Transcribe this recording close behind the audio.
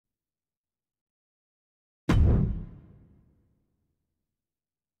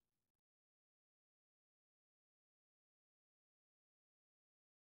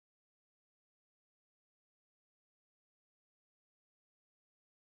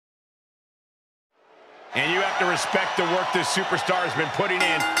And you have to respect the work this superstar has been putting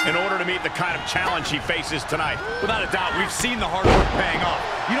in order to meet the kind of challenge he faces tonight. Without a doubt, we've seen the hard work paying off.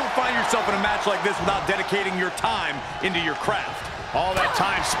 You don't find yourself in a match like this without dedicating your time into your craft. All that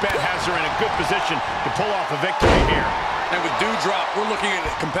time spent has her in a good position to pull off a victory here. And with Doudrop, we're looking at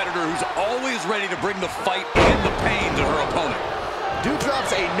a competitor who's always ready to bring the fight and the pain to her opponent.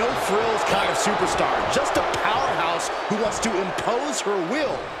 Doudrop's a no-frills kind of superstar, just a powerhouse who wants to impose her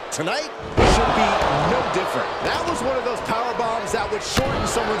will. Tonight should be no different. That was one of those power bombs that would shorten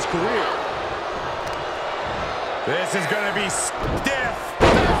someone's career. This is going to be stiff.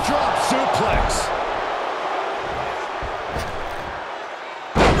 Backdrop suplex.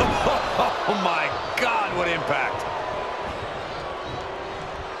 Oh my God, what impact.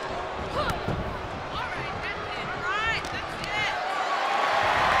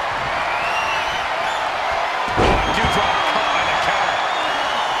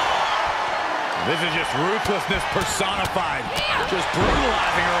 This is just ruthlessness personified. Just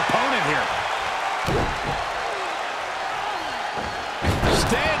brutalizing her opponent here.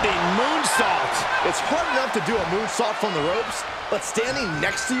 Standing moonsault. It's hard enough to do a moonsault from the ropes, but standing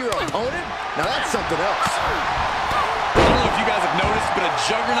next to your opponent? Now that's something else. I don't know if you guys have noticed, but a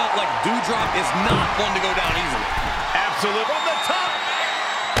juggernaut like Doudrop is not one to go down easily. Absolutely. From the top.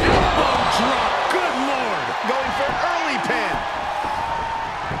 Elbow drop. Good Lord. Going for an early pin.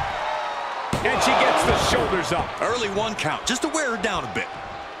 And she gets the shoulders up. Early one count, just to wear her down a bit.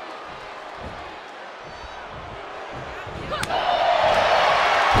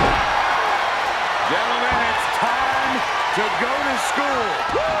 Gentlemen, it's time to go to school.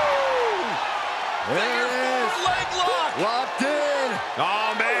 Woo! There it is. Leg lock. Locked in.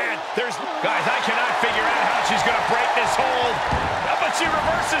 Oh, man. Guys, I cannot figure out how she's going to break this hold. But she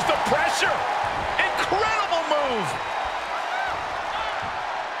reverses the pressure. Incredible move.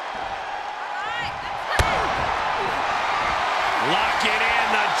 Lock it in,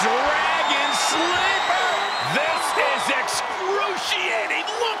 the Dragon Sleeper. This is excruciating.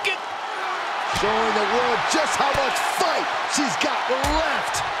 Look at... Showing the world just how much fight she's got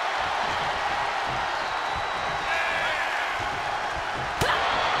left.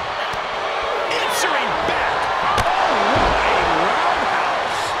 Answering back. Oh, what a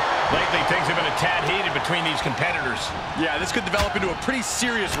roundhouse. Lately, things have been a tad heated between these competitors. Yeah, this could develop into a pretty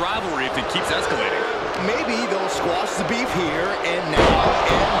serious rivalry if it keeps escalating. Maybe they'll squash the beef here and now,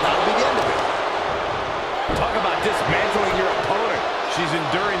 and that'll be the end of it. Talk about dismantling your opponent. She's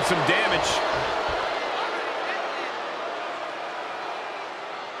enduring some damage.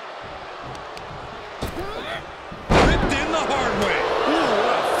 Ripped in the hard way. Ooh,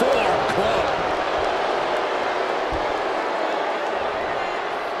 what a forearm club.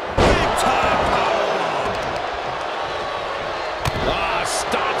 Big time powerbomb.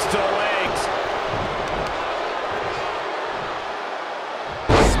 Stops to the legs.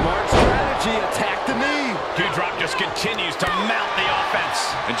 Smart strategy, attack the knee. Doudrop just continues to mount the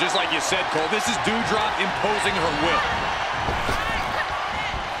offense. And just like you said, Cole, this is Doudrop imposing her will.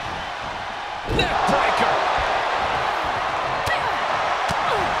 Neck breaker.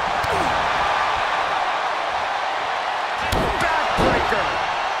 Back breaker.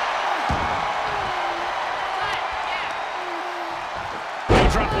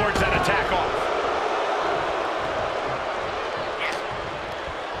 Doudrop wards that attack off.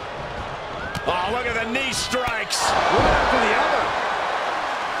 Oh, look at the knee strikes. One after the other.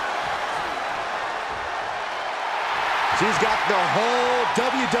 She's got the whole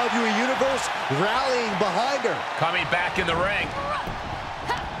WWE Universe rallying behind her. Coming back in the ring.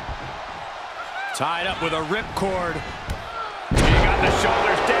 Tied up with a ripcord. She got the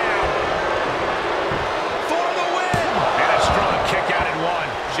shoulders down. For the win! And a strong kick out at one.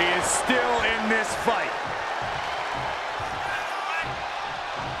 She is still in this fight.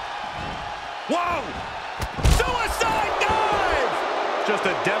 Whoa! Suicide dive! Just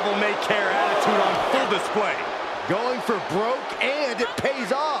a devil-may-care attitude on full display. Going for broke, and it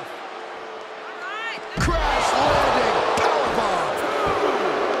pays off. Crash landing, powerbomb.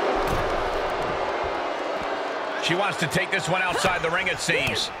 She wants to take this one outside the ring, it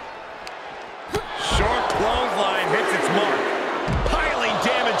seems. Short clothesline hits its mark. Piling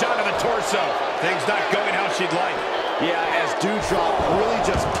damage onto the torso. Things not going how she'd like. Yeah, as Doudrop really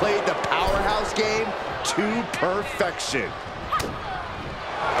just played the powerhouse game to perfection.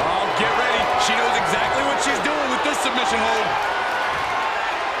 Oh, get ready. She knows exactly what she's doing with this submission hold.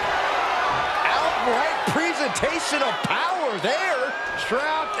 Outright presentation of power there.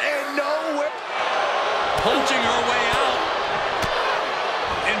 Trapped and nowhere. Punching her way out.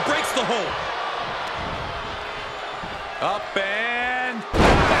 And breaks the hold. Up and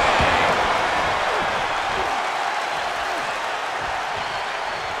bang.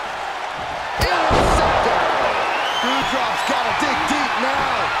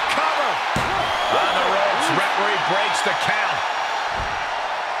 breaks the count.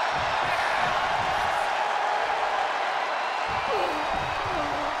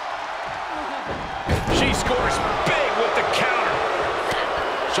 She scores big with the counter.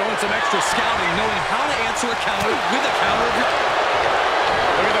 Showing some extra scouting, knowing how to answer a counter with a counter.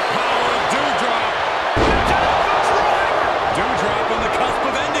 Look at the power of Dewdrop. Dewdrop on the cusp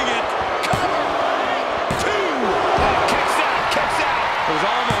of ending it. Cover. 2. Oh, kicks out, kicks out. It was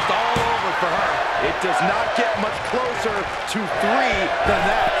almost all over for her. It does not get much closer to 3 than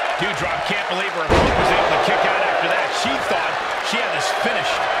that. Dewdrop can't believe her opponent was able to kick out after that. She thought she had this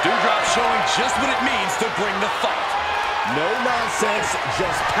finished. Dewdrop showing just what it means to bring the fight. No nonsense,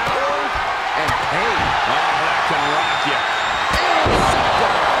 just power and pain. Oh, that can rock you.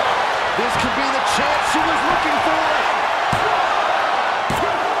 This could be the chance she was looking for.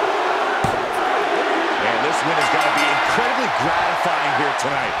 Man, this win is going to be incredibly gratifying here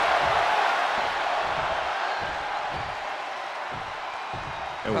tonight.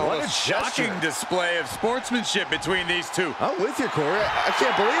 And what a shocking display of sportsmanship between these two. I'm with you, Corey. I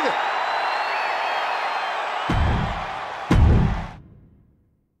can't believe it.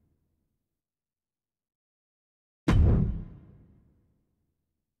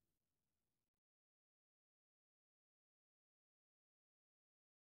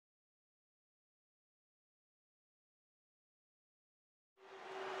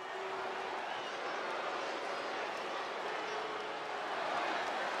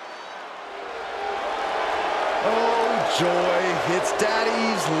 Oh, joy. It's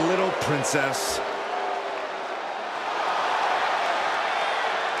Daddy's little princess.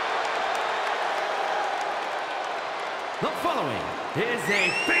 The following is a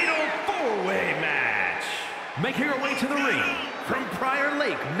fatal 4-way match. Making her way to the ring from Prior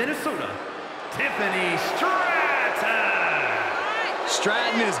Lake, Minnesota, Tiffany Stratton.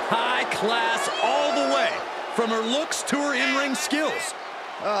 Stratton is high class all the way, from her looks to her in-ring skills.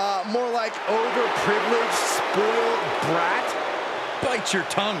 More like overprivileged, spoiled brat. Bite your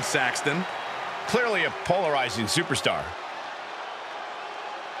tongue, Saxton. Clearly a polarizing superstar.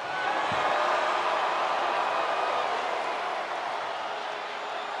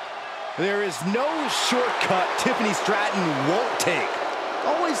 There is no shortcut Tiffany Stratton won't take.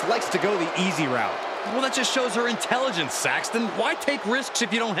 Always likes to go the easy route. Well, that just shows her intelligence, Saxton. Why take risks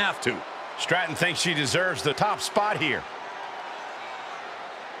if you don't have to? Stratton thinks she deserves the top spot here.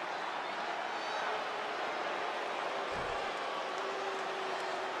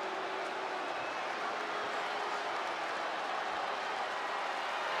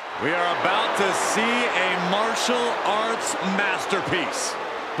 We are about to see a martial arts masterpiece.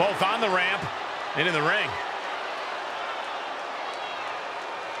 Both on the ramp and in the ring.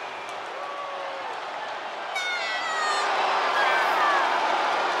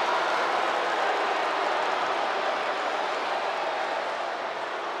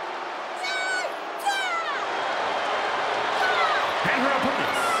 And her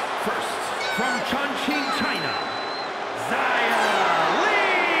opponents, first, from Chongqing, China, Xia Li.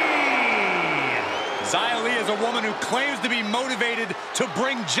 Xia Li is a woman who claims to be motivated to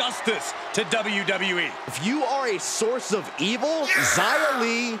bring justice to WWE. If you are a source of evil, Xia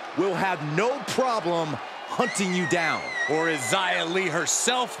Li will have no problem hunting you down. Or is Xia Li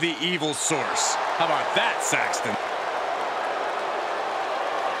herself the evil source? How about that, Saxton?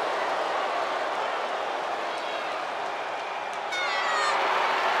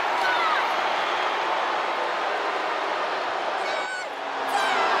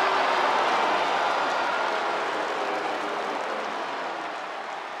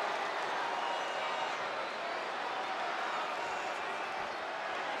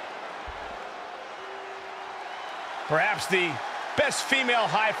 Perhaps the best female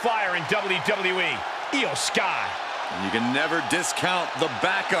high flyer in WWE, Io Sky. You can never discount the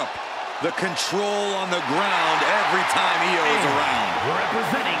backup, the control on the ground every time Io is around.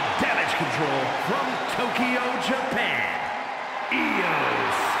 Representing Damage Control from Tokyo, Japan, Io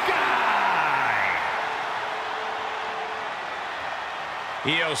Sky.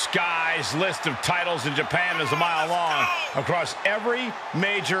 Io Sky's list of titles in Japan is a mile long across every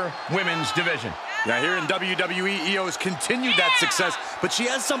major women's division. Now here in WWE, Io has continued that success, but she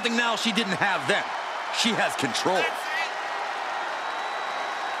has something now she didn't have then. She has control.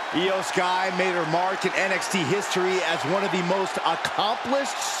 Io Sky made her mark in NXT history as one of the most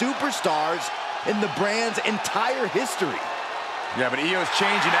accomplished superstars in the brand's entire history. Yeah, but Io's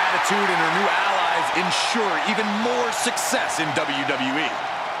change in attitude and her new allies ensure even more success in WWE.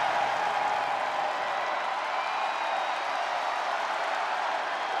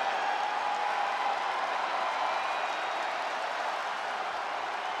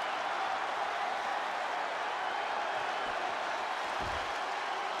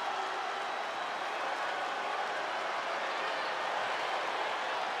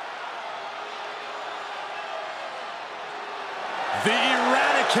 The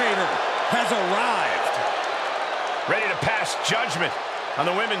Eradicator has arrived. Ready to pass judgment on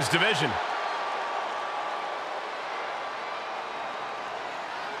the women's division.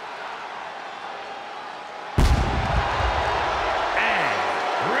 And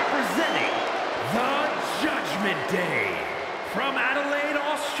representing the Judgment Day, from Adelaide,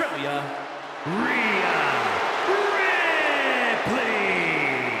 Australia, Rhea Ripley.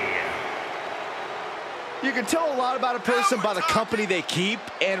 You can tell a lot about a person by the company they keep,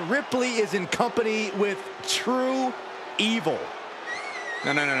 and Ripley is in company with true evil.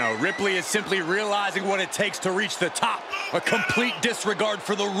 No. Ripley is simply realizing what it takes to reach the top. A complete disregard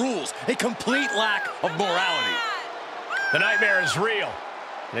for the rules. A complete lack of morality. The nightmare is real,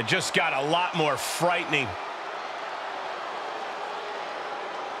 and it just got a lot more frightening.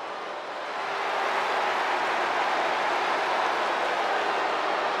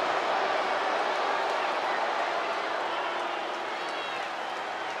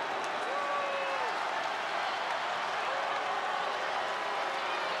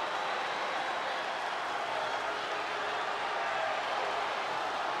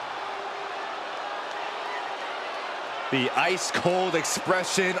 The ice-cold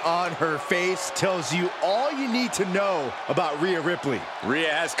expression on her face tells you all you need to know about Rhea Ripley. Rhea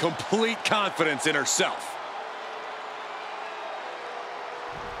has complete confidence in herself.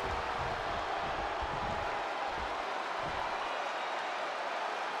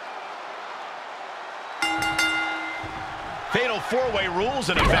 Fatal four-way rules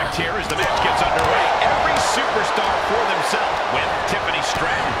in effect here as the match gets underway. Every superstar for themselves with Tiffany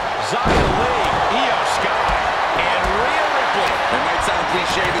Stratton, Xia Li, Io Sky, and Rhea Ripley. It might sound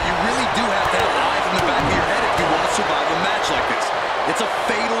cliche, but you really do have to have eyes in the back of your head if you want to survive a match like this. It's a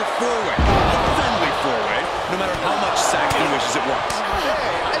fatal four-way, a friendly four-way, no matter how much Saxton wishes it was.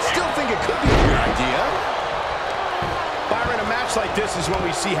 Hey, I still think it could be a good idea. Byron, a match like this is when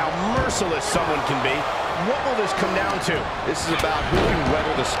we see how merciless someone can be. What will this come down to? This is about who can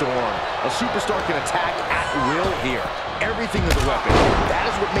weather the storm. A superstar can attack at will here. Everything is a weapon. That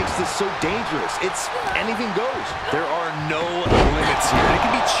is what makes this so dangerous. It's anything goes. There are no limits here. It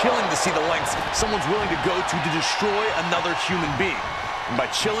can be chilling to see the lengths someone's willing to go to destroy another human being. And by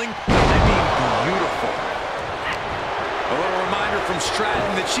chilling, I mean beautiful. A little reminder from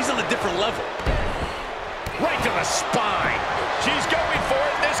Stratton that she's on a different level. Right to the spine. She's going for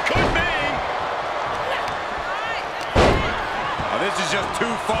it. This could be. Oh, this is just too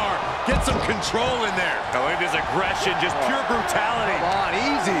far. Get some control in there. Oh, look at this aggression, just pure brutality. Come on,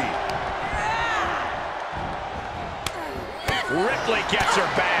 easy. Ripley gets her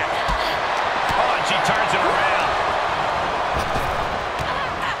back. Oh, and she turns it around.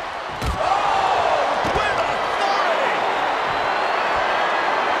 Oh, with authority.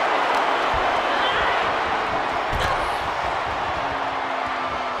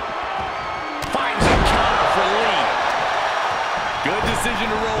 Finds a counter for Lee. Good decision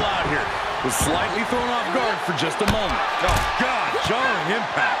to roll out here. Was slightly thrown off guard for just a moment. Oh, God, jarring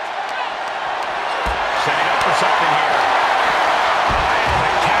impact. Setting up for something here. And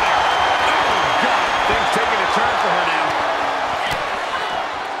the counter. Oh, God. Things taking a turn for her now.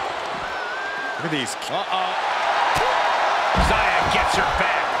 Look at these. Xia gets her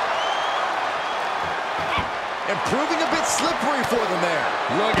back. And proving a bit slippery for them there.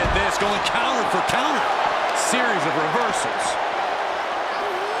 Look at this, going counter for counter. Series of reversals.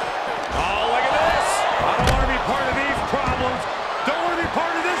 Oh, look at this. I don't want to be part of these problems. Don't want to be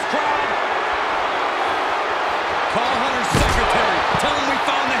part of this crowd. Call Hunter's secretary. Tell him we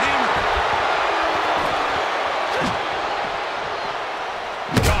found the hammer.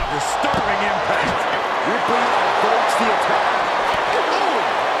 God, disturbing impact. Ripley avoids the attack.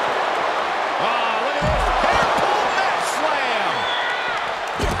 Oh, look at this. Hair pull neck slam.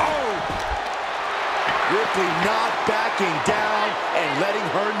 Oh. Ripley not backing down and letting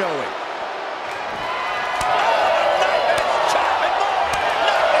her know it.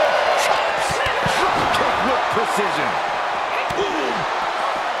 Precision. Boom.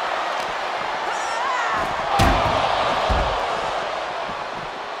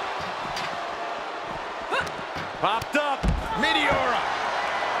 Popped up. Meteora.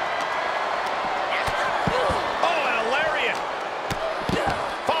 Oh, and a lariat.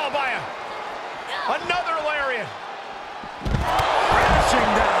 Followed by another lariat.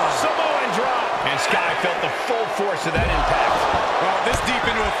 Crashing down. Samoan drop. And Sky felt the full force of that impact. Well, this deep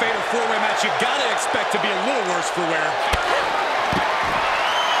into a fatal four-way match, you gotta expect to be a little worse for wear.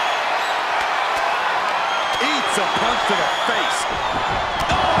 Eats a punch to the face.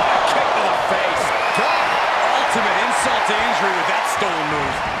 Oh, a kick to the face. God, ultimate insult to injury with that stolen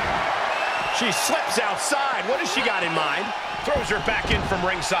move. She slips outside. What has she got in mind? Throws her back in from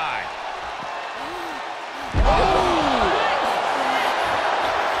ringside. Oh!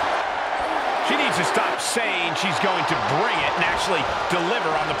 She needs to stop saying she's going to bring it and actually deliver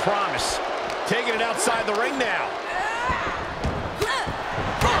on the promise. Taking it outside the ring now.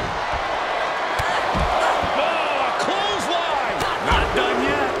 Oh, a clothesline! Not done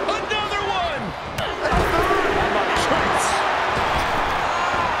yet. Another one! I'm on choice.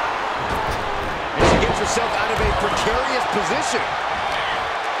 And she gets herself out of a precarious position.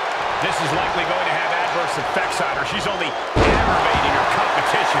 This is likely going to have adverse effects on her. She's only aggravating her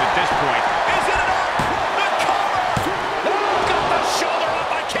competition at this point. Is it enough? The cover! Oh, got the shoulder up.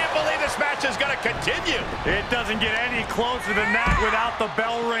 I can't believe this match is going to continue. It doesn't get any closer than that without the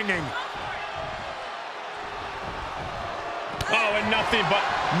bell ringing. Oh, and nothing but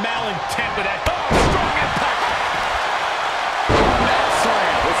malintent with that. Oh, strong impact. Mat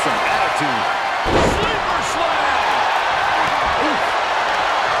slam with some attitude. Sleeper slam. Oof.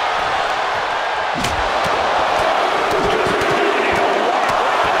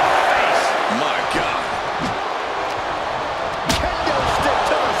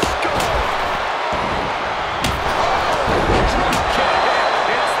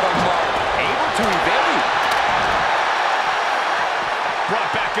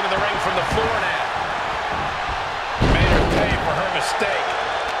 Into the ring from the floor now. Made her pay for her mistake.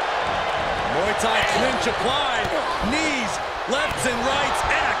 Muay Thai clinch applied. Knees, lefts and rights,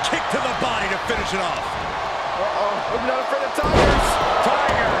 and a kick to the body to finish it off. I'm not afraid of tigers.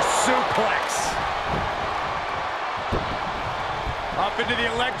 Tiger suplex. Up into the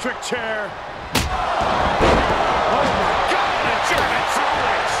electric chair. Oh my God, a German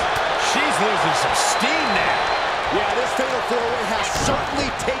suplex. She's losing some steam now. Yeah, this fatal four-way has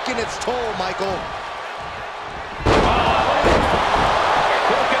certainly taken its toll, Michael.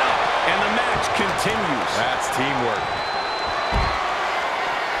 Broken up, and the match continues. That's teamwork.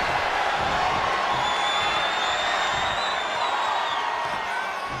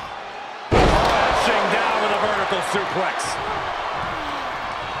 Crashing down with a vertical suplex.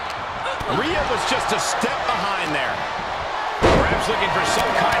 Rhea was just a step behind there. Perhaps looking for some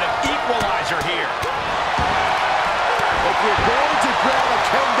kind of equalizer here. If you're going to grab a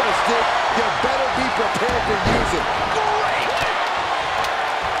kendo stick, you better be prepared to use it. Great!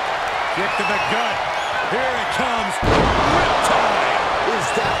 Kick to the gut. Here it comes. Riptide. Is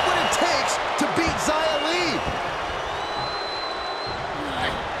that what it takes to beat Xia Li?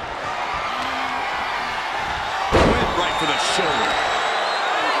 Went right for the shoulder.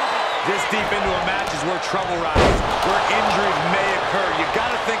 This deep into a match is where trouble rises, where injuries may occur. You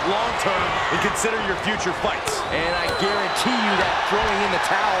got to think long-term and consider your future fights. And I guarantee you that throwing in the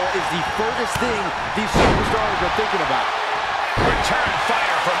towel is the furthest thing these superstars are thinking about. Return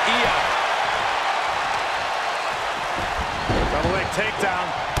fire from Io. Double leg takedown.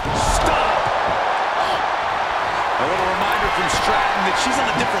 Stop! A little reminder from Stratton that she's on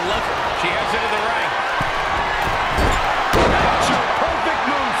a different level. She heads into the ring. Perfect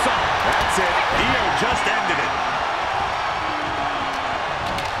moonsault. That's it. Io just ended it.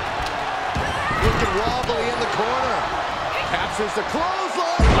 Looking wobbly in the corner. Captures the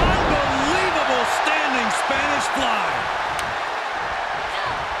clothesline. Unbelievable standing Spanish fly.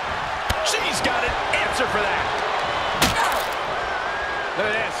 She's got an answer for that. Look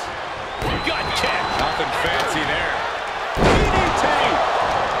at this. Gut kick. Nothing fancy there. DDT.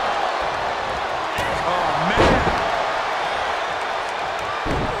 Oh, man.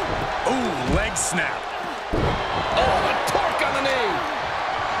 Ooh, leg snap. Oh, the torque on the knee.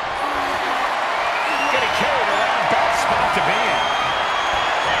 Getting carried around. Bad spot to be in.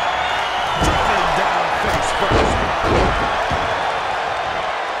 Driven down face first.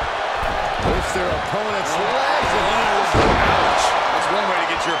 Lifts their opponent's legs. Ouch. That's one way to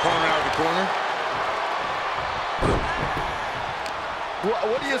get your opponent out of the corner.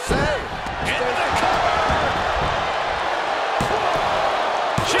 What do you say? Into the cover.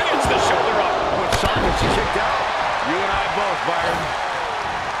 She gets the shoulder up. What shot when she kicked out? You and I both, Byron.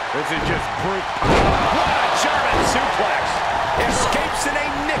 This is just brute power. What a German suplex. Escapes in a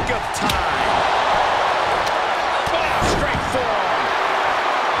nick of time. Oh, straight forearm.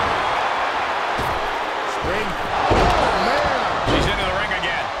 Spring. Oh, man. She's into the ring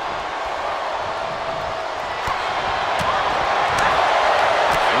again.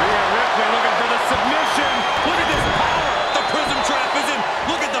 Rhea Ripley looking for the submission. Look at this power. The prism trap is in.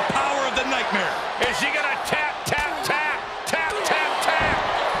 Look at the power of the nightmare. Is she gonna tap, tap, tap, tap, tap, tap?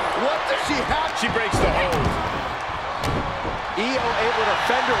 What does she have? She breaks the hold. Io able to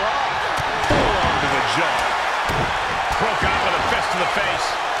fend her off. Forearm to the jaw. Broke out with a fist to the face.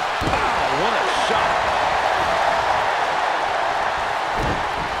 Wow, what a shot.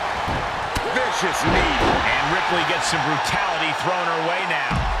 Vicious knee. And Ripley gets some brutality thrown her way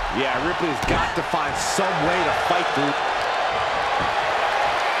now. Yeah, Ripley's got to find some way to fight through.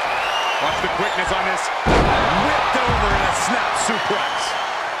 Watch the quickness on this. Whipped over in a snap suplex.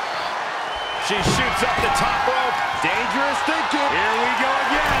 She shoots up the top rope. Dangerous thinking. Here we go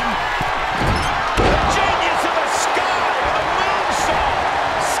again. The genius of the Sky. A moonsault.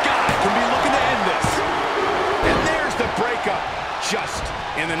 Sky can be looking to end this. And there's the breakup. Just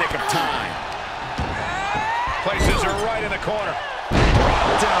in the nick of time. Places her right in the corner.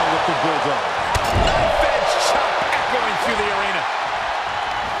 Brought down with the bulldog. Knife edge chop echoing through the arena.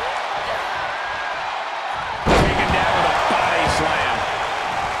 Taken down with a body slam.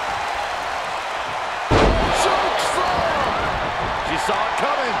 She saw it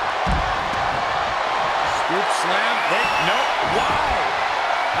coming. Scoop slam. Wait, nope. Wow.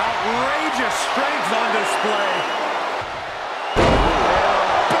 Outrageous strength on display.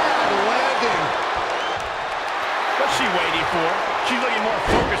 Bad landing. What's she waiting for? She's looking more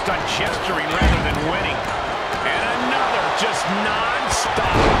focused on gesturing rather than winning. And another just non-stop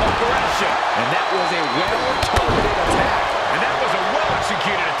aggression. And that was a well-targeted attack. And that was a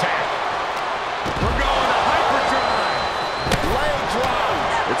well-executed attack. We're going to hyperdrive. Leg drop.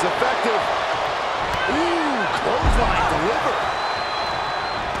 It's effective. Ooh, clothesline delivered.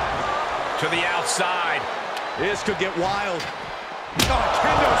 To the outside. This could get wild. Oh,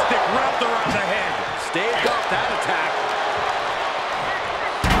 kendo stick wrapped around the head. Staved off that attack.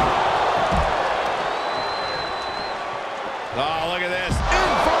 Oh, look at this.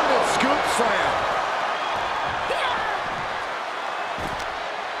 Inverted scoop slam.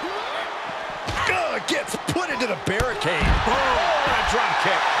 Gets put into the barricade. Oh, and a drop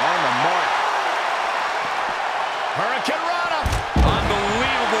kick. On the mark. Hurricane Rana.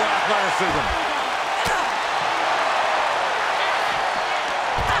 Unbelievable athleticism.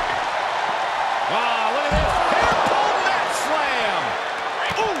 Oh, look at this. Hair pull mat slam.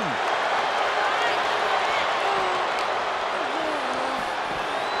 Ooh.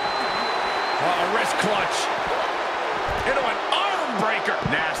 Oh, wrist clutch. Into an arm breaker.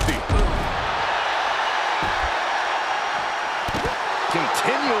 Nasty.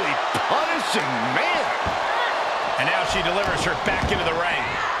 Continually punishing, man. And now she delivers her back into the ring.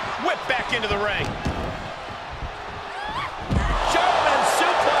 Whip back into the ring. German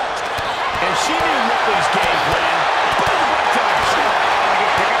suplex. And she knew Ripley's game plan. Boom, what time?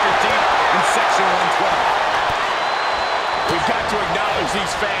 Pick up your team in section 112. We've got to acknowledge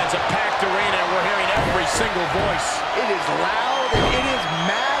these fans. A packed arena, and we're hearing every single voice. It is loud and it is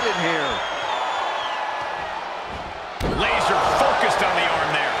mad in here. Laser focused on the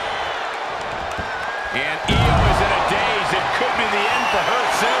arm there. And Io is in a daze. It could be the end for her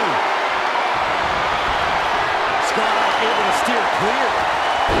soon. Sky able to steer clear.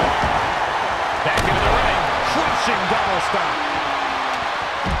 Back into the ring. Crushing double stomp.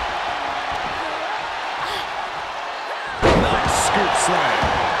 Nice scoop slam.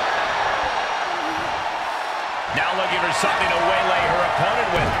 Now looking for something to waylay her opponent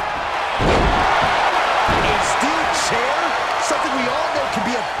with. A steel chair? Something we all know can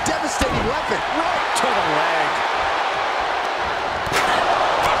be a devastating weapon. Right to the leg.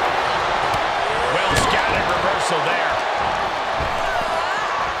 Well scouted reversal there.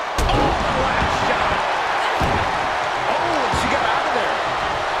 Oh, last shot. Oh, and she got out of there.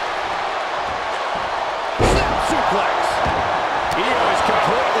 Snap suplex. Io is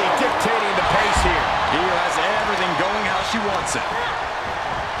completely dictating the pace here. Io has everything going how she wants it.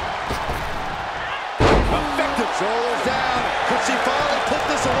 Effective. Shoulders down. Could she finally put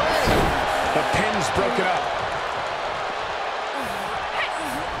this away? The pin's broken up.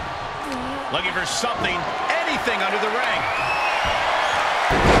 Looking for something, anything under the ring.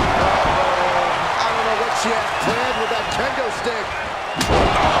 I don't know what she has planned with that kendo stick.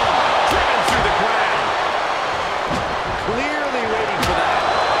 Driven through the ground. Clearly waiting for that.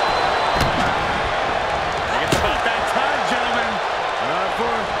 It's about that time, gentlemen.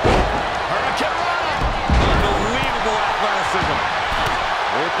 Hurricane Rana. Unbelievable athleticism.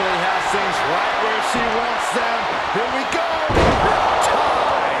 Ripley has things right where she wants them. Here we go.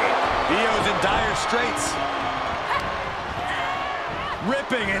 Io's in dire straits.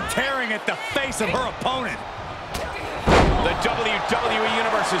 Ripping and tearing at the face of her opponent. The WWE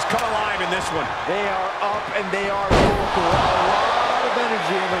Universe has come alive in this one. They are up and they are vocal. A lot of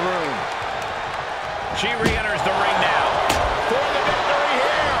energy in the room. She re-enters the ring now. For the victory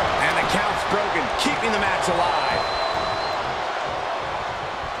here. And the count's broken, keeping the match alive.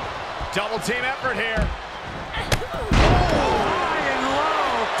 Double team effort here. High and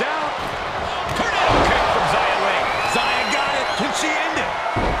low, down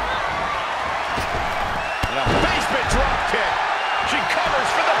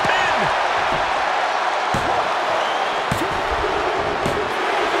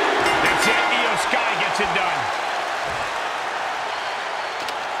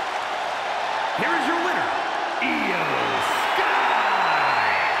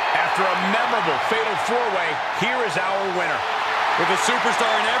After a memorable fatal four-way, here is our winner. With a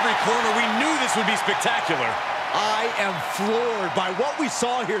superstar in every corner, we knew this would be spectacular. I am floored by what we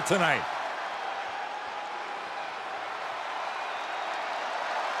saw here tonight.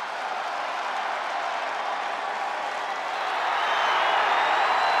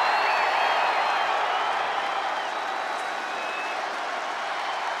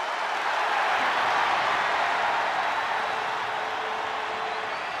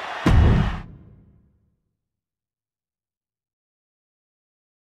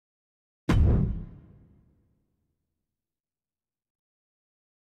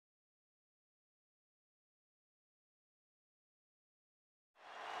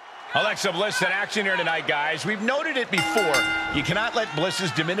 Alexa Bliss in action here tonight, guys. We've noted it before. You cannot let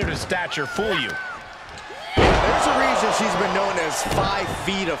Bliss's diminutive stature fool you. There's a reason she's been known as 5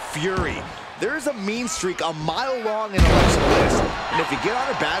 feet of fury. There's a mean streak a mile long in Alexa Bliss. And if you get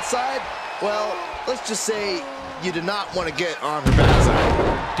on her bad side, well, let's just say you do not want to get on her bad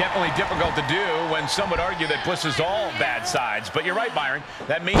side. Definitely difficult to do when some would argue that Bliss is all bad sides. But you're right, Byron.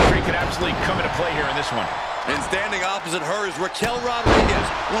 That mean streak could absolutely come into play here in this one. And standing opposite her is Raquel Rodriguez,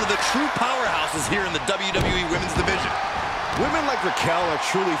 one of the true powerhouses here in the WWE Women's Division. Women like Raquel are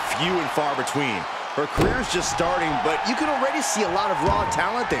truly few and far between. Her career is just starting, but you can already see a lot of raw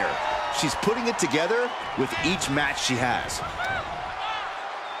talent there. She's putting it together with each match she has.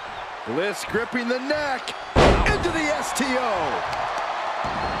 Bliss gripping the neck into the STO.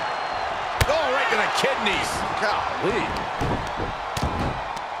 Oh, right to the kidneys. Golly.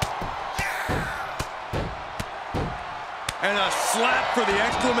 And a slap for the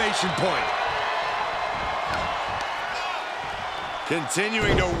exclamation point.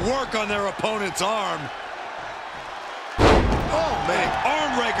 Continuing to work on their opponent's arm. Oh, man.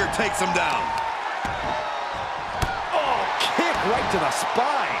 Arm raker takes him down. Oh, kick right to the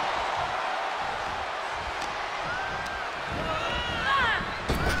spine.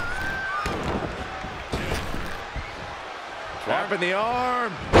 Trap in the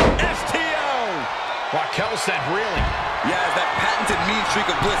arm. STO! Raquel said really. Yeah, that patented mean streak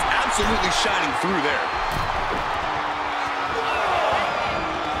of Bliss absolutely shining through there.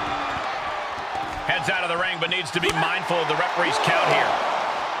 Heads out of the ring, but needs to be mindful of the referee's count here.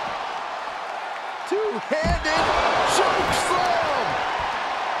 Two-handed choke slam.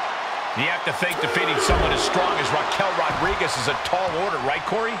 You have to think defeating someone as strong as Raquel Rodriguez is a tall order, right,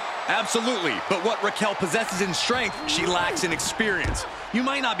 Corey? Absolutely, but what Raquel possesses in strength, she lacks in experience. You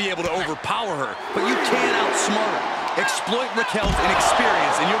might not be able to overpower her, but you can outsmart her. Exploit Raquel's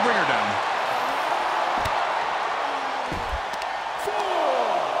inexperience, and you'll bring her down.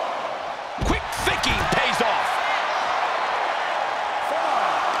 4. Quick thinking pays off. 5.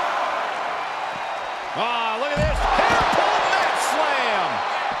 Ah, look at this. Hair-pulled net slam.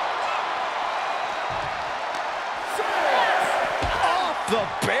 6. Off the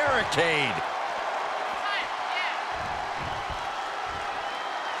barricade.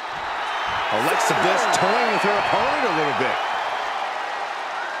 Alexa Bliss toying with her opponent a little bit.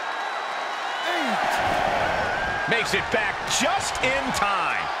 8. Makes it back just in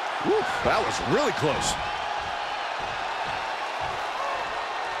time. Woo, that was really close.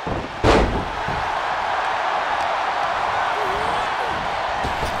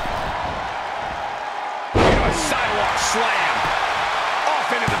 A sidewalk slam. Off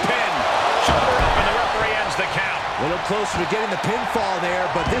into the pin. Shoulder up, and the referee ends the count. A little closer to getting the pinfall there,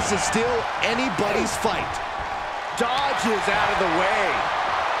 but this is still anybody's fight. Dodges out of the way.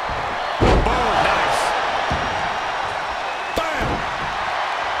 Boom. Nice. Bam!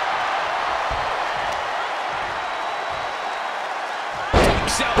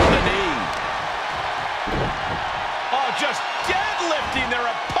 Takes out the knee. Oh, just deadlifting their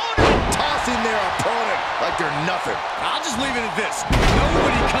opponent. Tossing their opponent like they're nothing. I'll just leave it at this.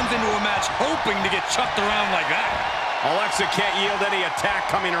 Nobody comes into a match hoping to get chucked around like that. Alexa can't yield any attack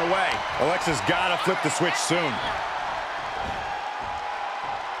coming her way. Alexa's got to flip the switch soon.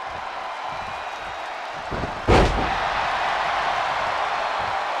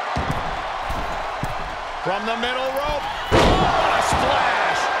 From the middle rope. Oh, what a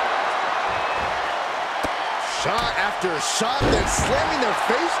splash. Shot after shot, then slamming their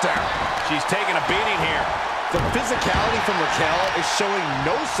face down. She's taking a beating here. The physicality from Raquel is showing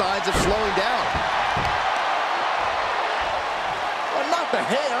no signs of slowing down. Well, not the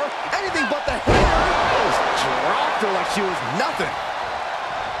hair. Anything but the hair. Just dropped her like she was nothing.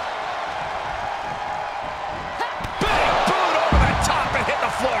 Big boot over the top and hit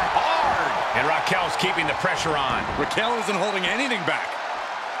the floor hard. And Raquel's keeping the pressure on. Raquel isn't holding anything back.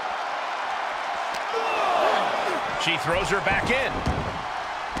 She throws her back in.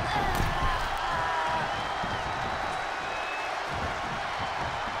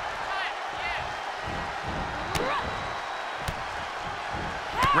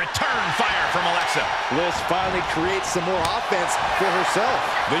 just finally create some more offense for herself.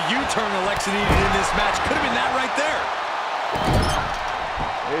 The U-turn Alexa needed in this match could have been that right there.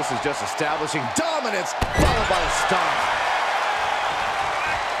 This is just establishing dominance, followed by a stomp.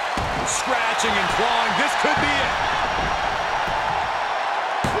 Scratching and clawing, this could be it.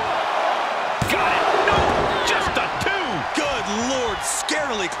 Got it. No, just a 2. Good Lord,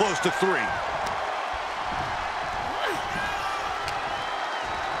 scarily close to 3.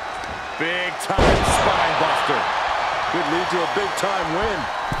 Big time spine buster. Could lead to a big time win.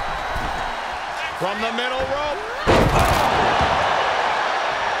 From the middle rope.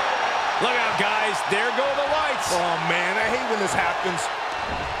 Look out, guys. There go the lights. Oh, man, I hate when this happens.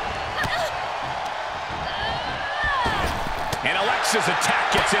 And Alexa's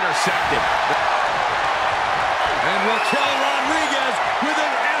attack gets intercepted. And Raquel Rodriguez with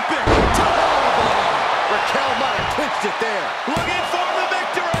an epic toe bomb. Raquel might have clinched it there. Looking for the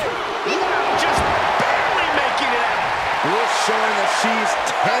victory. Wow, just barely making it out. Bliss showing that she's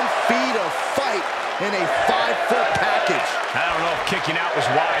 10 feet of fight in a 5-foot package. I don't know if kicking out was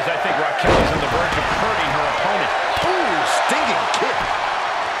wise. I think Raquel is on the verge of hurting her opponent. Ooh, stinging kick.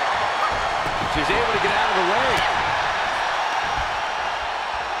 She's able to get out of the way.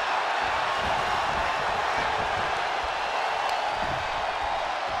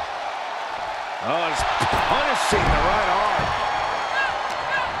 Oh, it's punishing the right arm.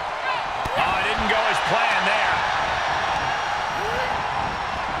 Oh, it didn't go as planned there.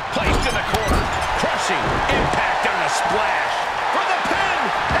 Placed in the corner. Crushing impact on the splash. For the pin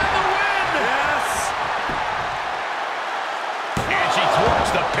and the win! Yes! And she thwarts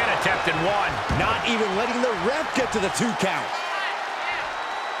the pin attempt and 1. Not even letting the ref get to the 2 count.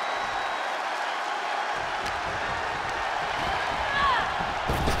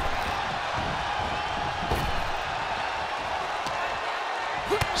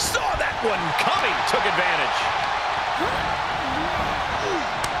 Saw that one coming. Took advantage.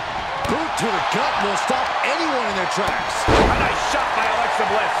 Boot to the gut will stop anyone in their tracks. A nice shot by Alexa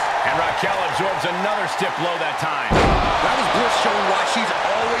Bliss. And Raquel absorbs another stiff blow that time. That is Bliss showing why she's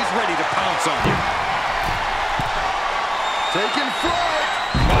always ready to pounce on you. Taking flight.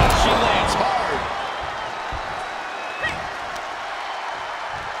 Oh, she lands hard.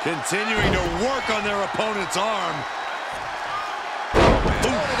 Continuing to work on their opponent's arm.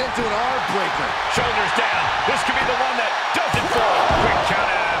 Throwing it into an arm breaker. Shoulders down. This could be the one that doesn't fall. Quick count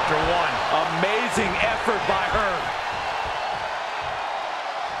out after 1. Amazing effort by her.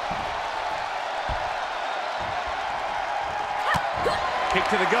 Kick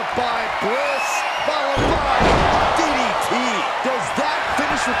to the gut by Bliss, followed by DDT. Does that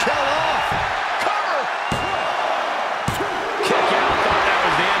finish Raquel off? Cover! Kick out. Thought that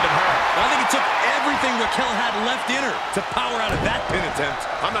was the end of her. I think it took everything Raquel had left in her to power out of that pin attempt.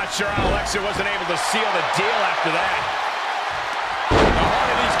 I'm not sure how Alexa wasn't able to seal the deal after that. The heart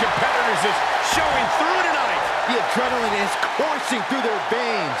of these competitors is showing through tonight. The adrenaline is coursing through their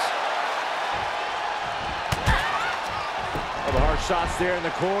veins. Oh, the hard shots there in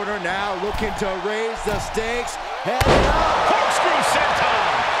the corner. Now looking to raise the stakes. Head up. Corkscrew senton.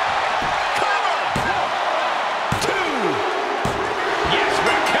 Cover. 2. Yes,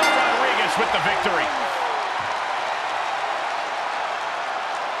 Raquel Rodriguez with the victory.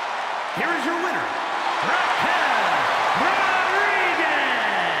 Here is your winner, Raquel Rodriguez.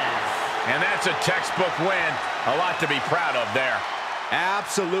 And that's a textbook win. A lot to be proud of there.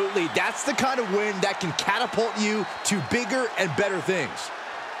 Absolutely. That's the kind of win that can catapult you to bigger and better things.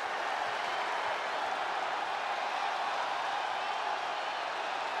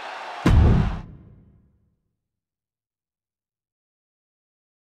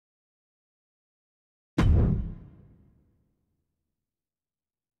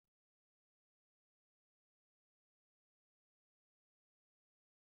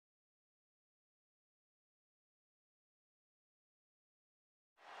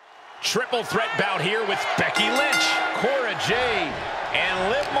 Triple threat bout here with Becky Lynch, Cora Jade, and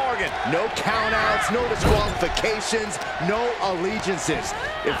Liv Morgan. No countouts, no disqualifications, no allegiances.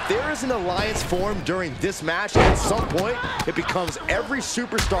 If there is an alliance formed during this match, at some point, it becomes every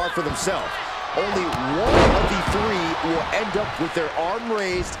superstar for themselves. Only one of the 3 will end up with their arm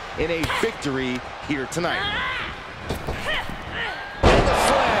raised in a victory here tonight. And the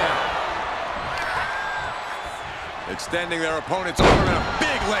slam. Extending their opponent's arm in a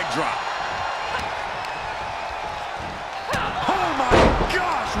big leg drop. Oh my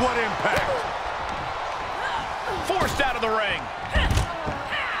gosh, what impact! Forced out of the ring.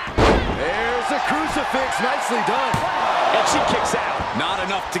 There's a crucifix, nicely done. And she kicks out. Not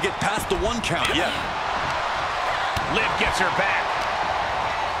enough to get past the 1 count yet. Liv gets her back.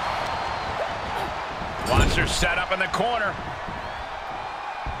 Wants her set up in the corner.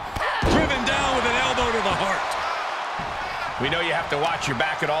 Driven down with an elbow to the heart. We know you have to watch your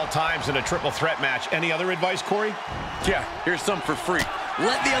back at all times in a triple threat match. Any other advice, Corey? Yeah, here's some for free.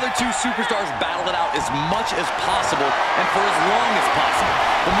 Let the other two superstars battle it out as much as possible and for as long as possible.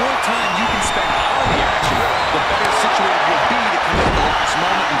 The more time you can spend out of the action, the better situated you'll be to come at the last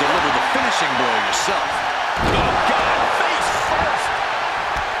moment and deliver the finishing blow yourself. Oh, God, face first.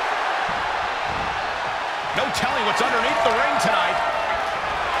 No telling what's underneath the ring tonight.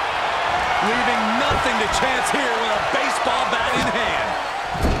 Leaving nothing to chance here with a baseball bat in hand.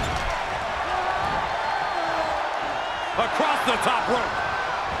 Across the top rope.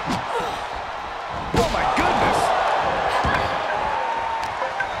 Oh, my goodness.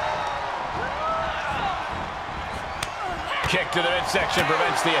 Kick to the midsection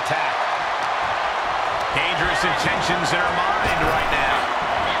prevents the attack. Dangerous intentions in her mind right now.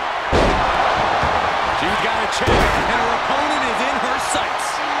 She's got a chance, and her opponent is in her sights.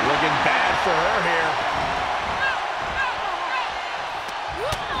 Looking bad for her here.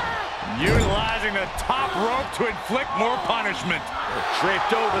 Utilizing the top rope to inflict more punishment.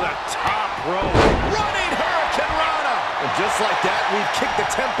 Draped over the top rope. Running Hurricane Rana. And just like that, we've kicked the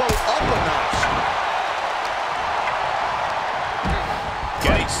tempo up a notch.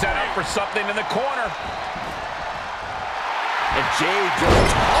 Getting set up for something in the corner. And Jade just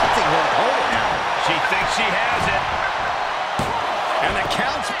taunting her opponent now. She thinks she has it. And the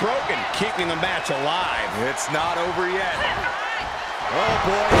count's broken, keeping the match alive. It's not over yet. Oh,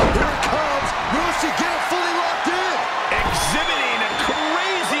 boy, here it comes. Will she get it fully locked in? Exhibiting a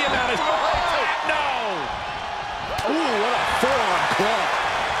crazy amount of... No! Ooh, what a forearm club.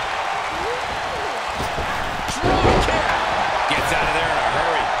 Drop kick. Gets out of there in a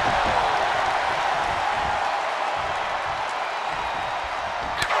hurry.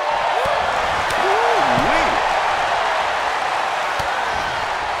 Ooh-wee.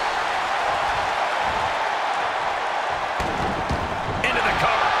 Into the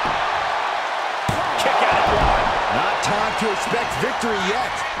cover. Kick out at one. Not time to expect victory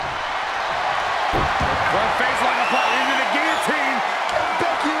yet. Front face like a fly into the guillotine. And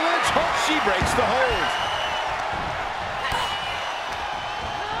Becky Lynch, She breaks the hold.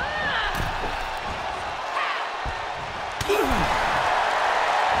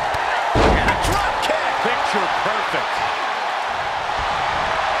 And a drop kick. Picture perfect.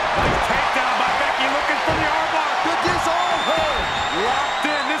 Nice takedown by Becky, looking for the armbar. could disarm her. Locked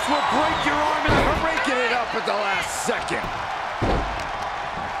in. This will break your arm in a Breaking it up at the last second.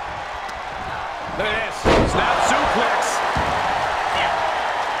 Look at this. Snap suplex.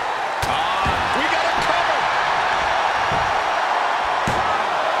 We got a cover.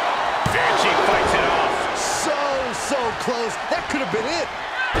 And she fights it off. So close. That could have been it.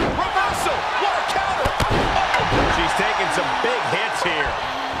 Reversal. What a counter. She's taking some big hits here.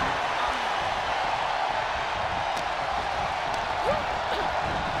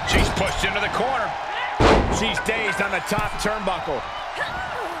 She's pushed into the corner. She's dazed on the top turnbuckle.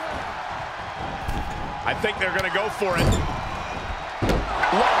 I think they're going to go for it.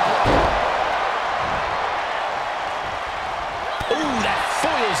 Ooh, that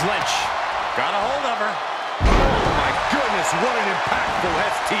foils Lynch. Got a hold of her. Oh, my goodness, what an impactful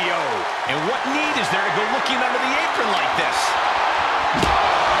STO. And what need is there to go looking under the apron like this?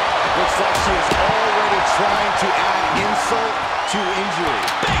 Looks like she is already trying to add insult to injury.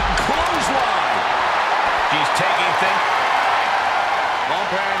 Big clothesline. She's taking things. Bump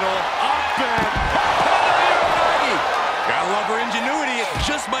handle. Up and... Gotta love her ingenuity. It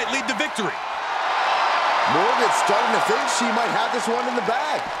just might lead to victory. Morgan's starting to think she might have this one in the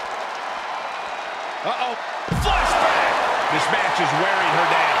bag. Uh-oh. Flashback. This match is wearing her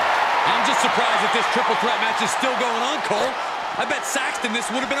down. I'm just surprised that this triple threat match is still going on, Cole. I bet Saxton this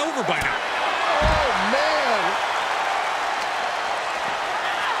would have been over by now. Oh, man.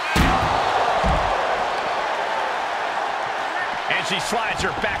 And she slides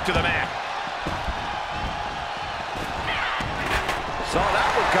her back to the mat. Saw that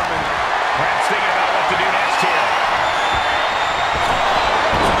one coming. Perhaps thinking about what to do next here.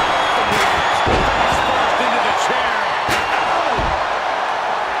 Face first into the chair.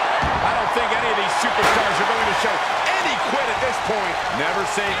 I don't think any of these superstars are going to show any quit at this point. Never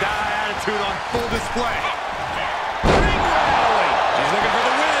say die attitude on full display. Ring rally. She's looking for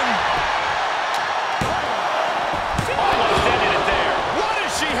the win. Almost ended it there. What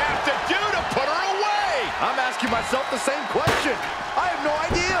does she have to do to put her away? I'm asking myself the same question. I have no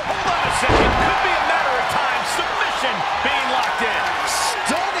idea. Hold on a second. Could be a matter of time. Submission being locked in.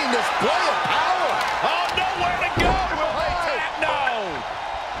 Stunning display of power. Oh, nowhere to go. Will they tap? No.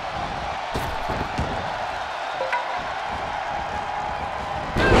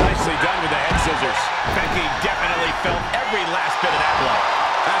 scissors. Becky definitely felt every last bit of that blow.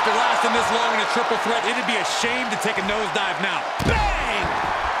 After lasting this long in a triple threat, it'd be a shame to take a nosedive now. Bang!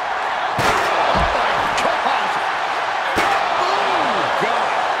 Oh, my God. Oh, God.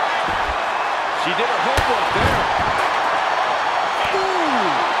 She did her homework there.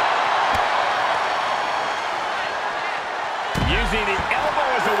 Using the elbow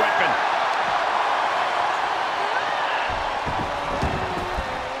as a weapon.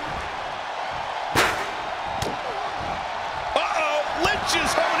 Uh-oh, Lynch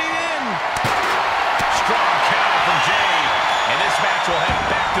is honing in. Strong counter from Jade. And this match will head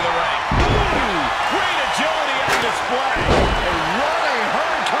back to the ring. Ooh, great agility on display. A running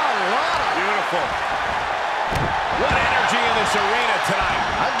hurricanrana. Beautiful. What energy in this arena tonight.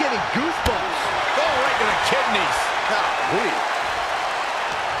 I'm getting goosebumps. Oh, right to the kidneys. Golly.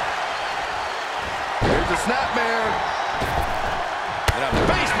 Here's a snapmare. And a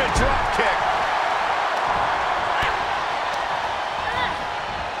basement drop kick.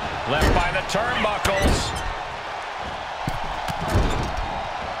 Left by the turnbuckles.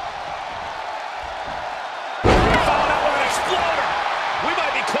 Followed up with an exploder. We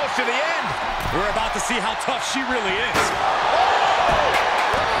might be close to the end. We're about to see how tough she really is.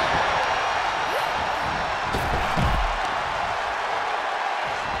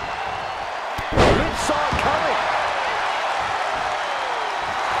 Lynch saw it coming.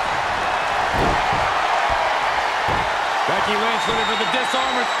 Becky Lynch looking for the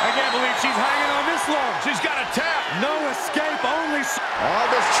disarmer. I can't believe she's hanging on this long. She's got a tap. No escape, only... Oh,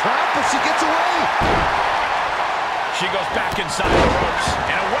 this trap, but she gets away. She goes back inside the ropes.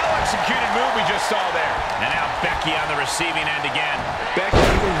 And a well-executed move we just saw there. And now Becky on the receiving end again. Becky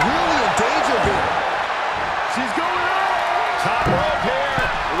really in danger here. She's going up. Top rope here.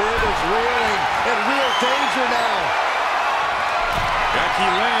 Liv is reeling in real danger now. Becky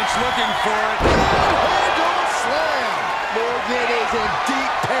Lynch looking for it. Handle slam. Morgan is in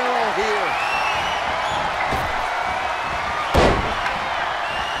deep peril here.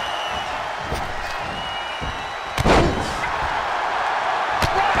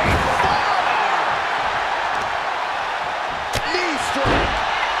 Knee strike.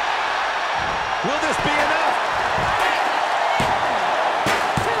 Will this be enough?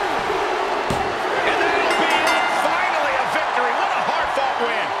 And that'll be it. Finally a victory. What a hard-fought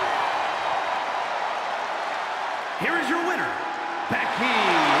win. Here is your winner, Becky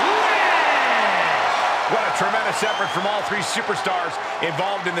Lynch. What a tremendous effort from all three superstars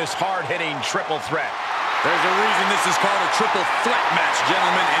involved in this hard-hitting triple threat. There's a reason this is called a triple threat match,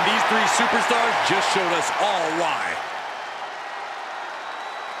 gentlemen, and these three superstars just showed us all why.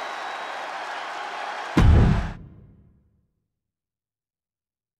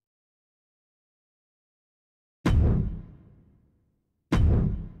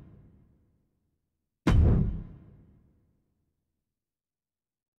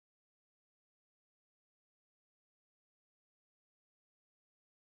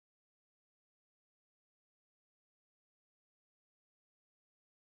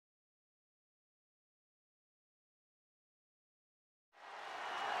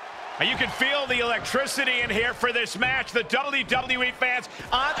 And you can feel the electricity in here for this match. The WWE fans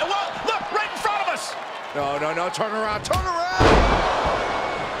on... Well, look, right in front of us. No, no, no, turn around, turn around!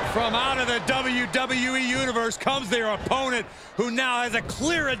 From out of the WWE Universe comes their opponent, who now has a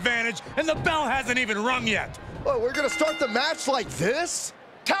clear advantage, and the bell hasn't even rung yet. Oh, we're gonna start the match like this?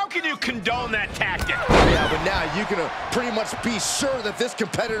 How can you condone that tactic? Yeah, but now you can pretty much be sure that this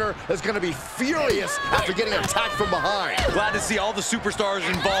competitor is gonna be furious after getting attacked from behind. Glad to see all the superstars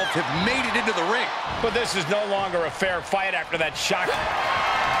involved have made it into the ring. But this is no longer a fair fight after that shock.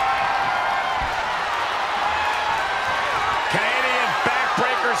 Canadian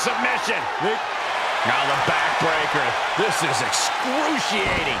backbreaker submission. Now the backbreaker. This is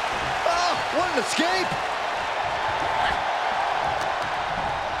excruciating. Oh, what an escape!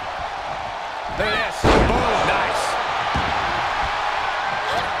 Look at this. Boom. Nice.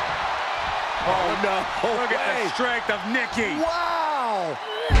 Oh, no. Look at the strength of Nikki. Wow!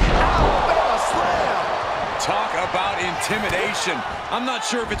 Alabama slam! Talk about intimidation. I'm not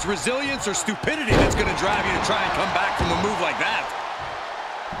sure if it's resilience or stupidity that's going to drive you to try and come back from a move like that.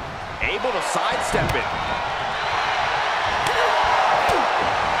 Able to sidestep it.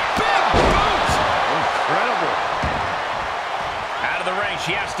 Big boot. Incredible. Out of the ring.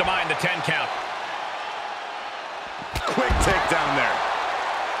 She has to mind the 10 count. Quick takedown there.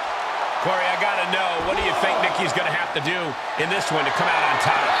 Corey, I gotta know, what do you think Nikki's gonna have to do in this one to come out on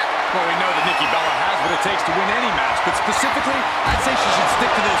top? Well, we know that Nikki Bella has what it takes to win any match, but specifically, I'd say she should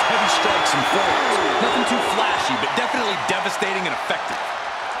stick to those heavy strikes and forearms. Nothing too flashy, but definitely devastating and effective.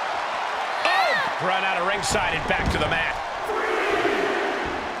 Oh, Run out of ringside and back to the mat.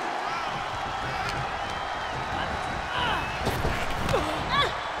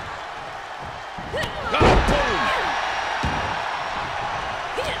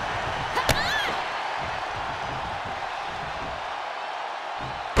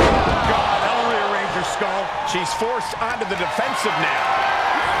 She's forced onto the defensive now.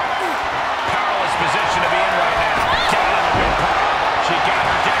 Powerless position to be in right now. Down on the windpipe. She got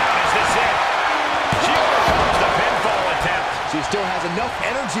her down. Is this it? She overcomes the pinfall attempt. She still has enough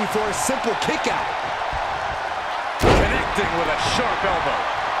energy for a simple kick out. Connecting with a sharp elbow.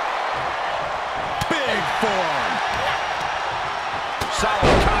 Big forearm.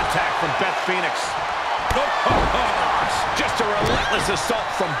 Solid contact from Beth Phoenix. Just a relentless assault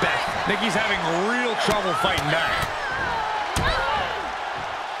from Beth. Nikki's having real trouble fighting back.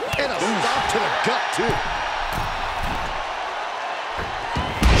 And a stop to the gut, too.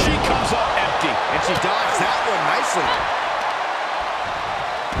 She comes up empty. And she dodged that one nicely.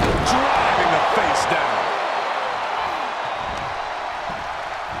 Driving the face down.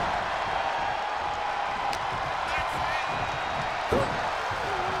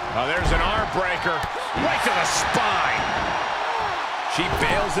 Oh, there's an arm breaker. Right to the spine. She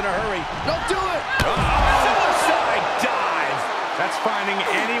bails in a hurry. Don't do it! Suicide dive. That's finding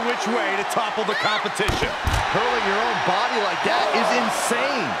any which way to topple the competition. Hurling your own body like that is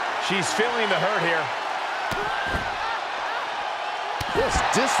insane. She's feeling the hurt here. Just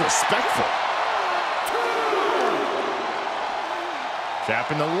disrespectful.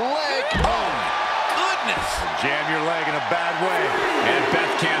 Tapping the leg. Oh, goodness. Jam your leg in a bad way. And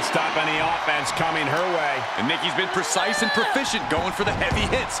Beth can't stop any offense coming her way. And Nikki's been precise and proficient going for the heavy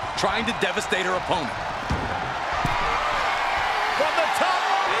hits, trying to devastate her opponent. From the top.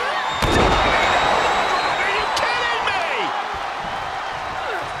 Are you kidding me?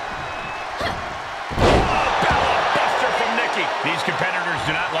 Oh, Bella buster from Nikki. These competitors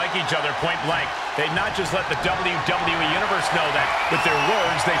do not like each other point blank. They not just let the WWE Universe know that with their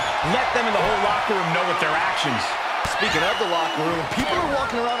words, they let them in the whole locker room know with their actions. Speaking of the locker room, people are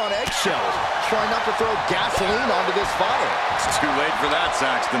walking around on eggshells, trying not to throw gasoline onto this fire. It's too late for that,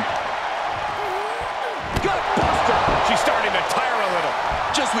 Saxton. Gut buster! She's starting to tire a little.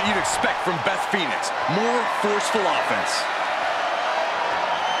 Just what you'd expect from Beth Phoenix. More forceful offense.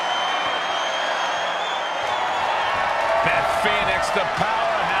 Beth Phoenix, the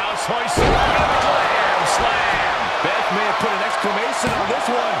powerhouse, hoisting a slam. Beth may have put an exclamation on this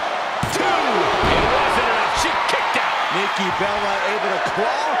one. Two. It wasn't enough. She kicked out. Nikki Bella able to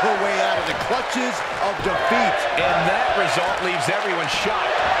claw her way out of the clutches of defeat. And that result leaves everyone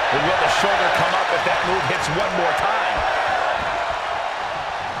shocked. But will the shoulder come up if that move hits one more time?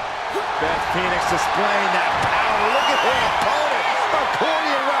 Beth Phoenix displaying that power. Look at her opponent.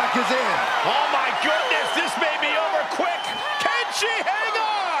 Accordion rock is in. Oh my goodness, this may be over quick. Can she hang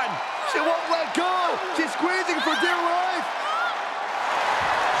on? She won't let go. She's squeezing for dear life.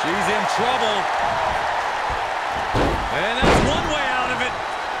 She's in trouble. And that's one way out of it.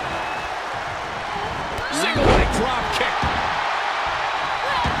 Single leg drop kick.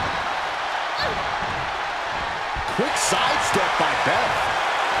 Quick sidestep by Beth.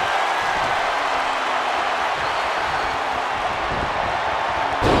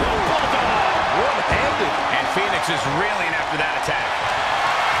 Bulldog. One-handed. And Phoenix is reeling after that attack.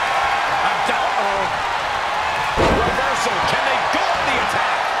 Reversal. Can they go on the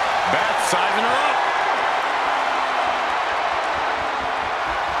attack? Beth sizing her up.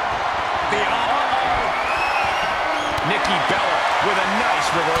 Nikki Bella with a nice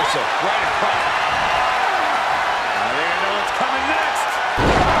reversal right across. I think I know what's coming next.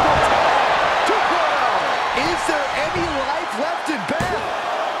 2-0. Is there any life left in Beth?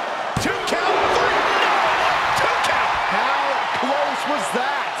 2 count, 3. No! 2 count. How close was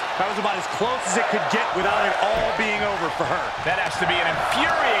that? That was about as close as it could get without it all being over for her. That has to be an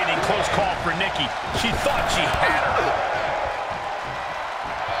infuriating close call for Nikki. She thought she had her.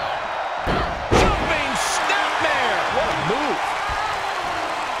 Jumping snapmare. What a move.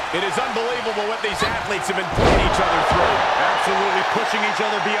 It is unbelievable what these athletes have been putting each other through. Absolutely pushing each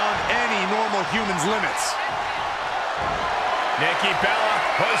other beyond any normal human's limits. Nikki Bella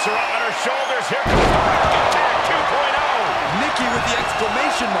puts her up on her shoulders. Here comes the rescue tag 2.0. Nikki with the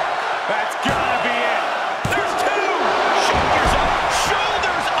exclamation mark. That's gotta be it. There's 2. Shoulders up.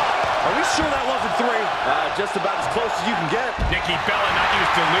 Shoulders up. Are we sure that wasn't 3? Just about as close as you can get. Nikki Bella not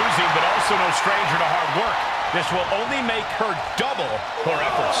used to losing, but also no stranger to hard work. This will only make her double her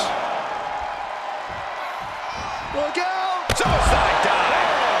efforts. Look out! Suicide dive.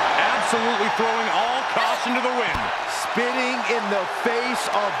 Absolutely throwing all caution to the wind. Spitting in the face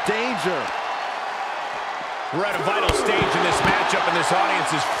of danger. We're at a vital stage in this matchup, and this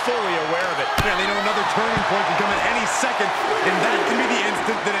audience is fully aware of it. Yeah, they know another turning point can come at any second, and that can be the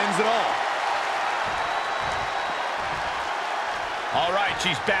instant that ends it all. All right,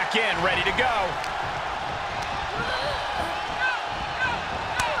 she's back in, ready to go.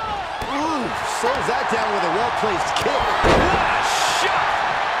 Ooh, slows that down with a well-placed kick. What a shot!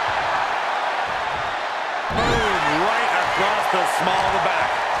 Boom, right across the small of the back.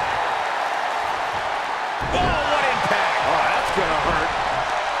 Oh, what impact! Oh, that's gonna hurt.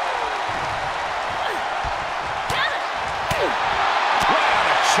 Right on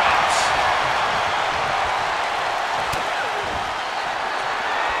the chops.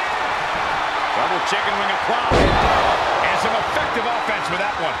 Double chicken wing applied. And some effective offense with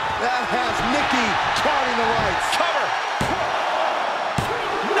that one. That has Nikki counting the lights. Cover.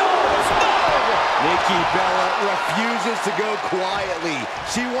 No, it's not over. Nikki Bella refuses to go quietly.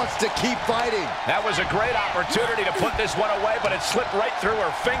 She wants to keep fighting. That was a great opportunity to put this one away, but it slipped right through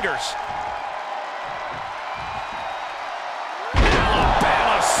her fingers.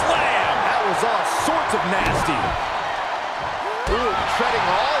 Alabama slam. That was all sorts of nasty. Ooh, treading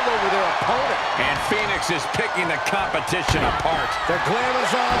all over their opponent. And Phoenix is picking the competition apart. The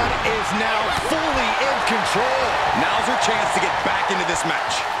Glamazon is now fully in control. Now's her chance to get back into this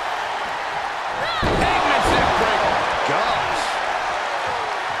match. Hangman's neck breaker. Gosh.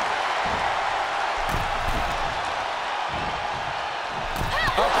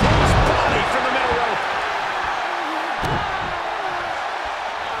 A cross body from the middle rope.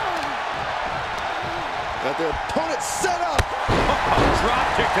 Got their opponent set up. Drop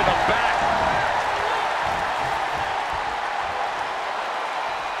kick to the back.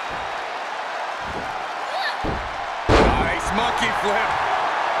 Nice monkey flip.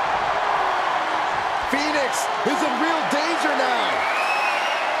 Phoenix is in real danger now.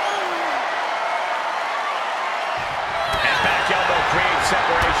 And back elbow creates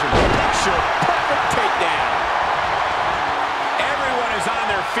separation. Picture perfect takedown. Everyone is on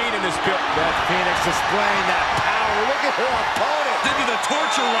their feet in this build. Beth Phoenix displaying that power. Look at her opponent. Into the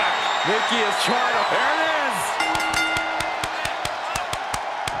torture rack. Nikki is trying to... There it is.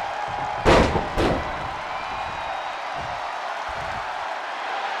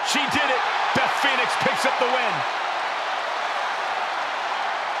 She did it. Beth Phoenix picks up the win.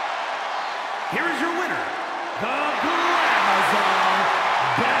 Here is your winner, the Glamazon,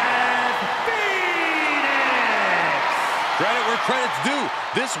 Beth Phoenix. Credit where credit's due.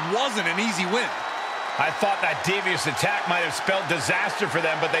 This wasn't an easy win. I thought that devious attack might have spelled disaster for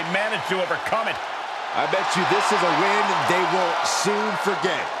them, but they managed to overcome it. I bet you this is a win they won't soon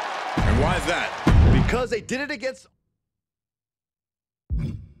forget. And why is that? Because they did it against...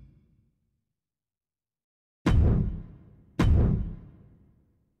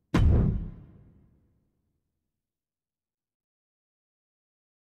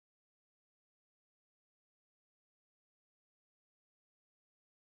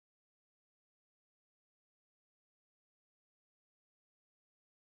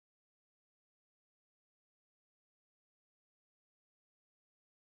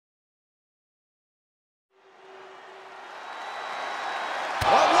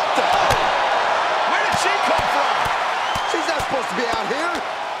 supposed to be out here.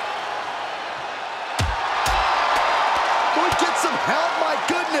 Can we get some help? My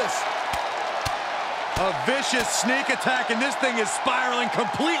goodness. A vicious sneak attack, and this thing is spiraling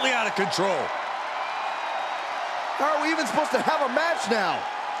completely out of control. How are we even supposed to have a match now?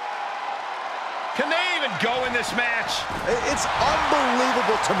 Can they even go in this match? It's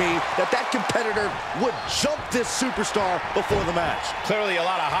unbelievable to me that that competitor would jump this superstar before the match. Clearly a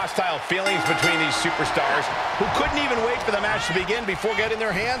lot of hostile feelings between these superstars who couldn't even wait for the match to begin before getting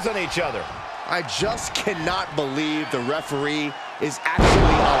their hands on each other. I just cannot believe the referee is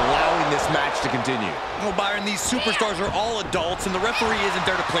actually allowing this match to continue. Well, Byron, these superstars are all adults, and the referee isn't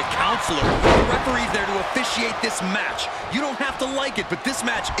there to play counselor. The referee's there to officiate this match. You don't have to like it, but this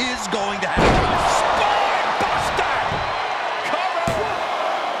match is going to happen. Spine buster! Cover!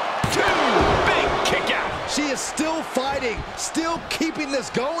 Two! Big kick out! She is still fighting, still keeping this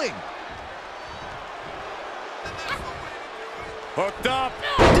going. Hooked up.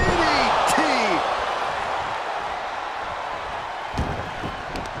 DDT!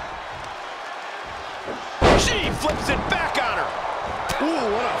 She flips it back on her. Ooh,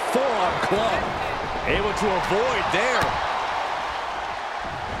 what a forearm club. Able to avoid there.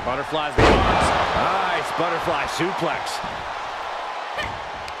 Butterflies the arms. Nice butterfly suplex.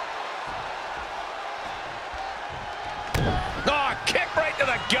 Oh, kick right to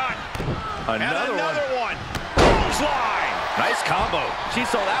the gut. Another one. Clothesline. Nice combo. She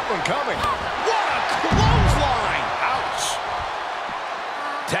saw that one coming. What a clothesline.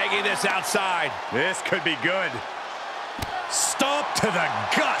 Tagging this outside. This could be good. Stomp to the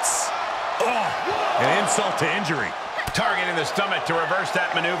guts. Oh, an insult to injury. Targeting the stomach to reverse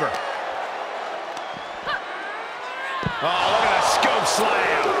that maneuver. Oh, look at that scope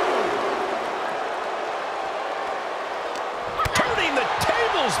slam. Turning the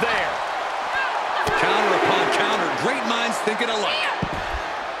tables there. Counter upon counter. Great minds thinking alike.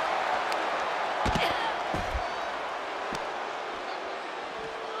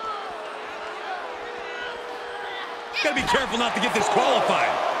 Gotta be careful not to get disqualified.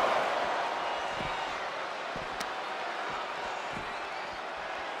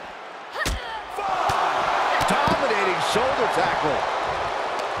 Dominating shoulder tackle.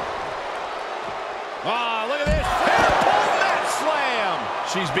 Oh, look at this. Pull that slam.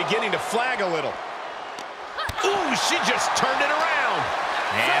 She's beginning to flag a little. Ooh, she just turned it around.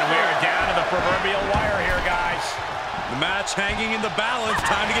 And we're down to the proverbial wire here, guys. The match hanging in the balance.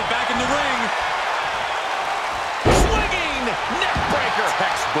 Time to get back in the ring. Swinging neck breaker.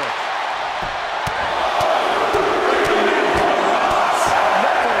 Textbook.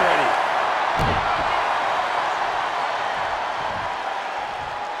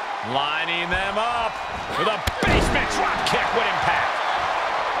 Lining them up with a basement drop kick with impact.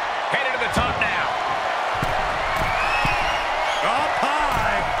 Headed to the top now. Up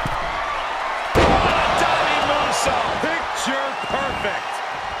high. What a diving moonsault. Picture perfect.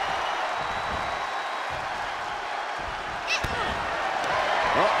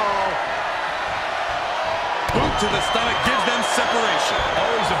 Boot to the stomach gives them separation.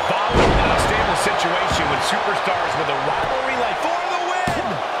 Always a volatile and unstable situation when superstars with a rivalry like for the win.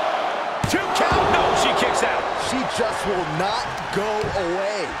 2 count. No, she kicks out. She just will not go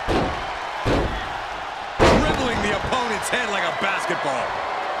away. Dribbling the opponent's head like a basketball.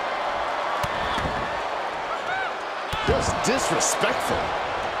 Just disrespectful.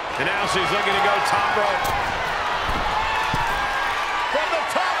 And now she's looking to go top rope. From the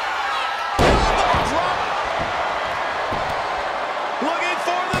top. Elbow drop. Looking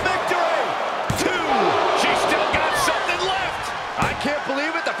for the victory. 2. She's still got something left. I can't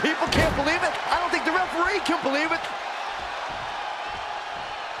believe it. The people can't believe it. I don't think the referee can believe it.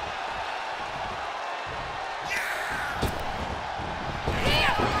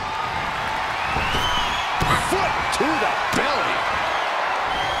 Foot to the belly.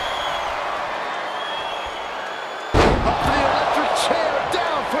 Up to the electric chair,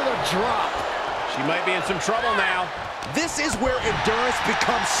 down for the drop. She might be in some trouble now. This is where endurance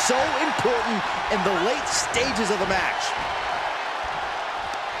becomes so important in the late stages of the match.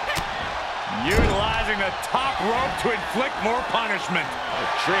 Utilizing the top rope to inflict more punishment.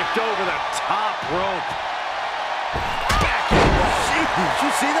 Draped over the top rope. Back in. Jeez, did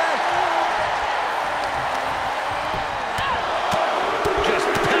you see that? Just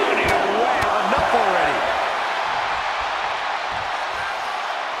pounding away. Enough already.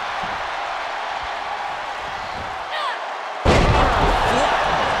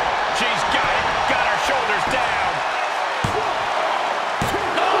 She's got it. Got her shoulders down.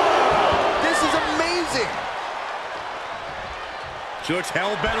 This is amazing. She looks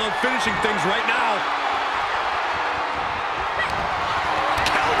hell-bent on finishing things right now.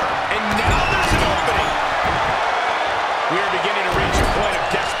 Counter. And now there's an opening. We are beginning to reach a point of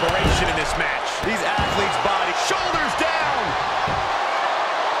desperation in this match. These athletes' bodies. Shoulders down.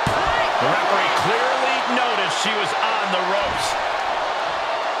 The referee clearly noticed she was on the ropes.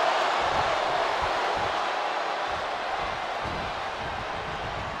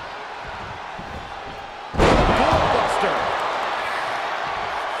 Bullbuster.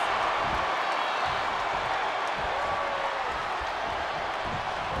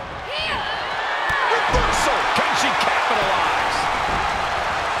 Reversal. Can she capitalize?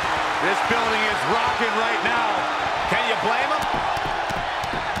 This building is rocking right now. Can you blame him?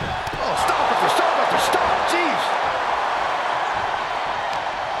 Oh, stop it, stop it, stop. Jeez.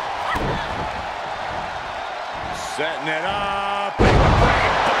 Setting it up.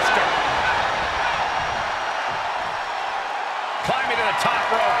 Buster. Climbing to the top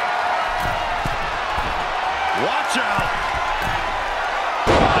rope. Watch out.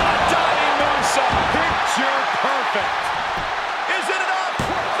 Diving moonsault. Picture perfect. Is it enough?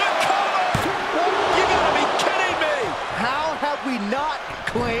 The cover. You gotta be kidding me. How have we not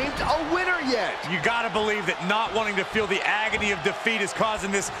claimed a winner yet? You gotta believe that not wanting to feel the agony of defeat is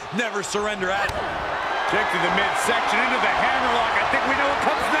causing this never surrender attitude. Kick to the midsection into the hammerlock. I think we know what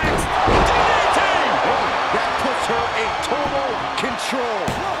comes next. DDT. That puts her in total control.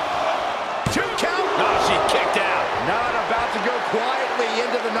 2 count. Oh, she kicked out. Not about to go quietly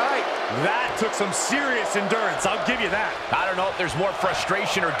into the night. That took some serious endurance, I'll give you that. I don't know if there's more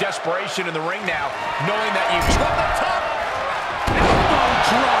frustration or desperation in the ring now, knowing that you've from the top. Elbow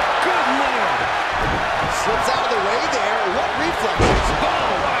drop, good Lord. Slips out of the way there. What reflexes? Oh,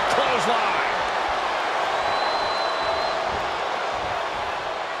 what a clothesline.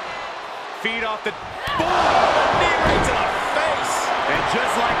 Feet off the... Boom! Knee right to the face. And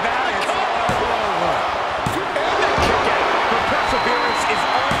just like that, it's all over. And the kick out. Her perseverance is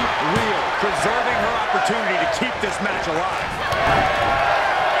unreal, preserving her opportunity to keep this match alive.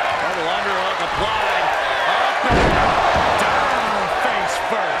 Double underhook applied. Up and down, face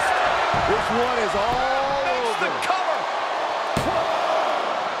first. This one is all Makes over. the cover.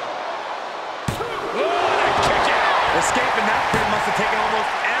 Oh, and a kick out. Escaping that pin must have taken almost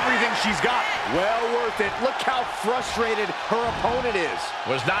everything she's got. Well worth it. Look how frustrated her opponent is.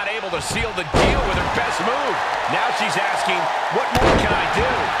 Was not able to seal the deal with her best move. Now she's asking, what more can I do?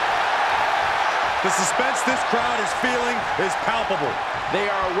 The suspense this crowd is feeling is palpable. They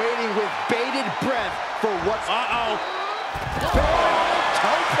are waiting with bated breath for what's... Uh-oh.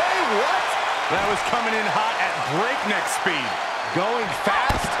 Tope, what? That was coming in hot at breakneck speed. Going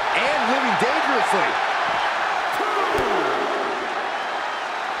fast and living dangerously.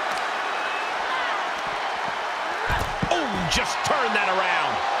 Oh, just turn that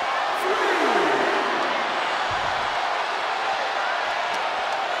around.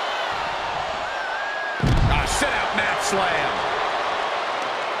 A sit-out mat slam.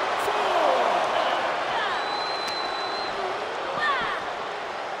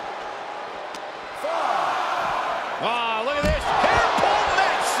 Oh, look at this. Hair pull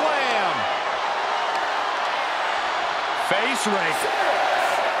mat slam. Face rake.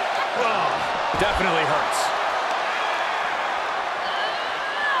 Oh, definitely hurts.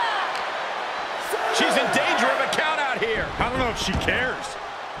 She's in danger of a count out here. I don't know if she cares.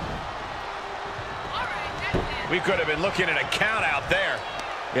 We could have been looking at a count out there.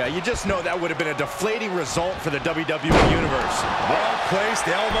 Yeah, you just know that would have been a deflating result for the WWE Universe. Well-placed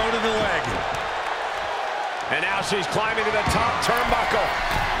elbow to the leg. And now she's climbing to the top turnbuckle.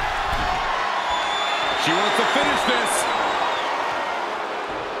 She wants to finish this.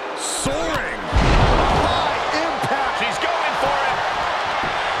 Soaring. High impact. She's going for it.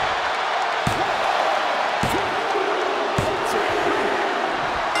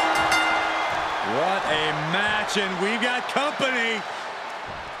 What a match, and we've got company.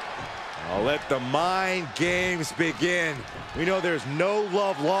 I'll let the mind games begin. We know there's no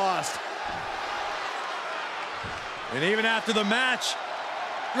love lost. And even after the match,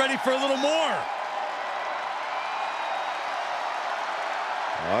 ready for a little more.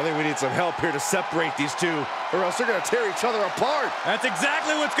 I think we need some help here to separate these two, or else they're going to tear each other apart. That's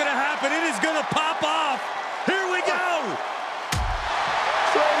exactly what's going to happen. It is going to pop off. Here we go.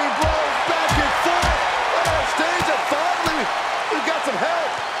 Trading blows back and forth on our stage, and finally, we've got some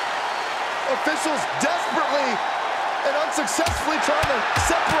help. Officials desperately and unsuccessfully trying to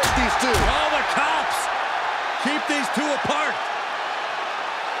separate these two. All the cops. Keep these two apart.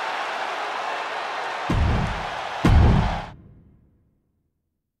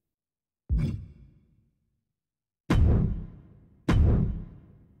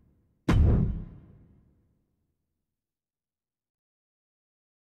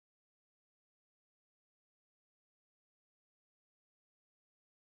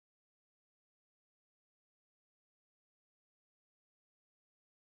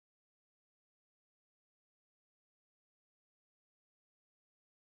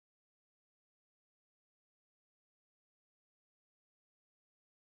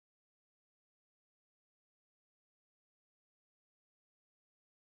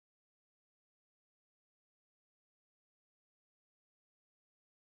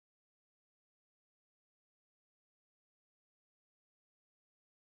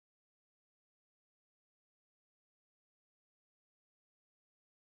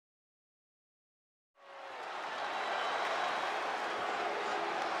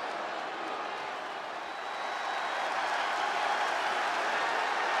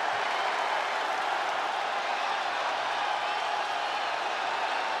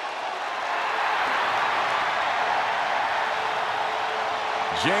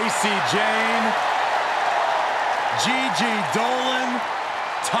 JC Jane, Gigi Dolan,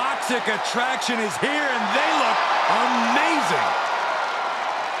 Toxic Attraction is here, and they look amazing.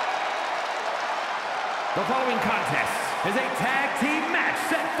 The following contest is a tag team match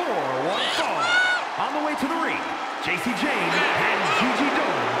set for one fall. On the way to the ring, JC Jane and Gigi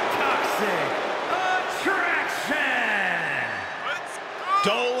Dolan, Toxic Attraction.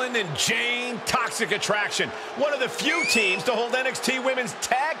 Dolan and Jane, Toxic Attraction, one of the few teams to hold NXT Women's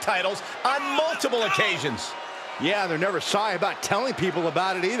Tag Titles on multiple occasions. Yeah, they're never shy about telling people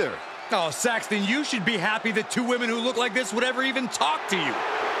about it either. Oh, Saxton, you should be happy that two women who look like this would ever even talk to you.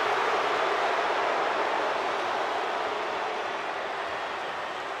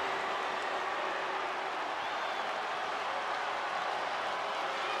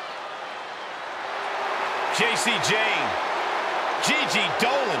 JC Jane, Gigi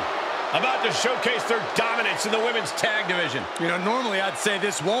Dolan, about to showcase their dominance in the women's tag division. You know, normally I'd say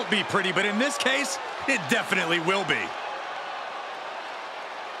this won't be pretty, but in this case, it definitely will be.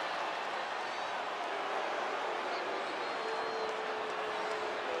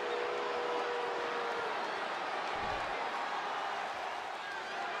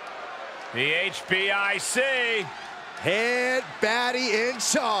 The HBIC. Head baddie in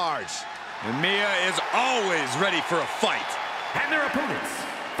charge. And Mia is always ready for a fight. And their opponents,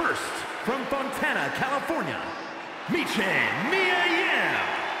 first from Fontana, California, Michin Mia Yim.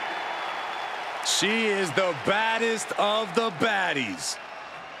 She is the baddest of the baddies.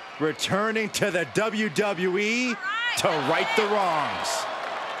 Returning to the WWE to right the wrongs.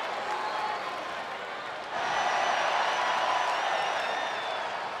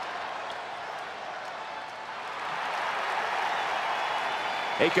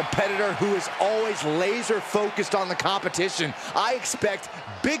 A competitor who is always laser focused on the competition. I expect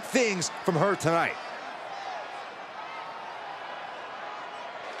big things from her tonight.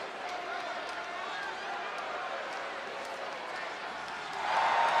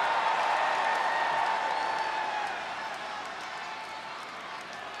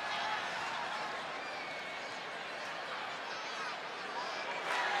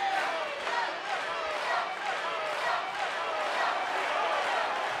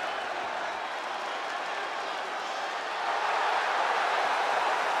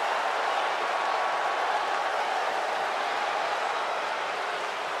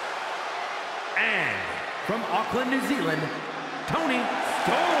 And from Auckland, New Zealand, Toni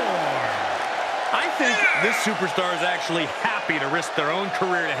Storm. I think this superstar is actually happy to risk their own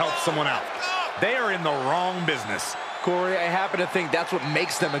career to help someone out. They are in the wrong business. Corey, I happen to think that's what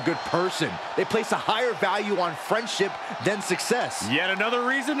makes them a good person. They place a higher value on friendship than success. Yet another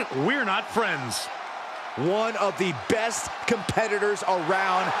reason we're not friends. One of the best competitors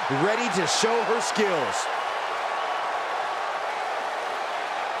around, ready to show her skills.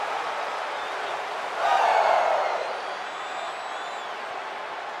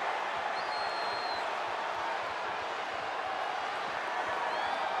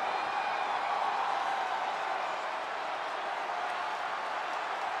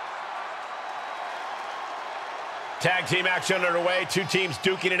 Tag team action underway. Two teams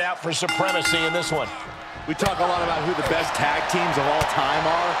duking it out for supremacy in this one. We talk a lot about who the best tag teams of all time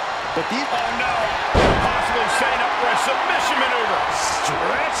are, but these... Oh, no. Possibly setting up for a submission maneuver.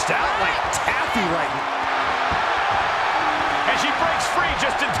 Stretched out like taffy right now. And she breaks free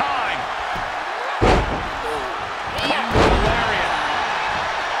just in time. Caught with a lariat.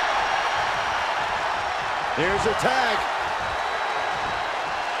 Here's her tag.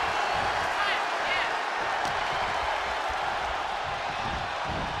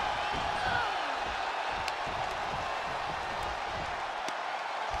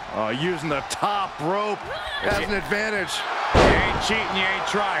 Oh, using the top rope as an advantage. You ain't cheating, you ain't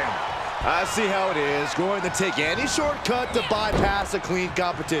trying. I see how it is. Going to take any shortcut to bypass a clean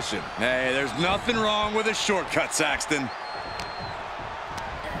competition. Hey, there's nothing wrong with a shortcut, Saxton.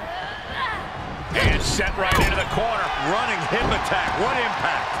 And set right into the corner. Running hip attack. What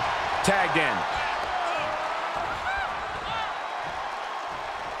impact. Tagged in.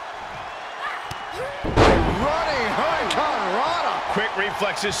 Running Hurricane Rana. Quick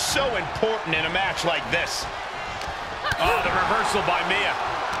reflex is so important in a match like this. Oh, the reversal by Mia.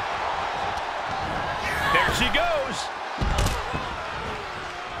 There she goes.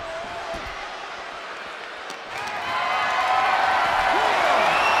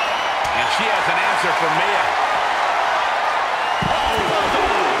 And she has an answer for Mia. Oh,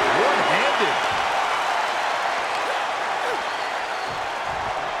 One-handed.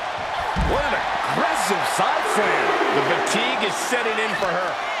 What an aggressive side slam. the fatigue is setting in for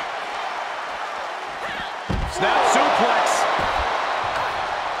her. Snap suplex.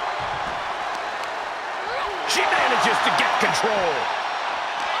 She manages to get control.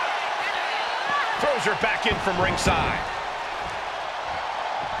 Throws her back in from ringside.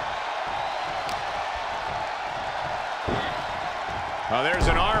 Oh, there's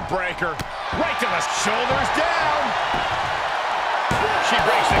an arm breaker. Right to the shoulders down. She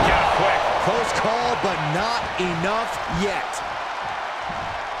breaks the count quick. Close call, but not enough yet.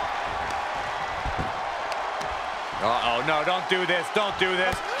 Uh-oh, no, don't do this, don't do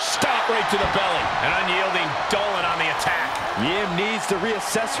this. Stop right to the belly. An unyielding Dolan on the attack. Yim needs to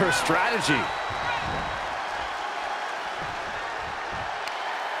reassess her strategy.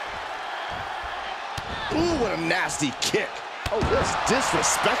 Ooh, what a nasty kick. Oh, that's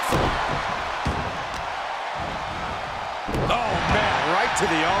disrespectful. Oh, man, right to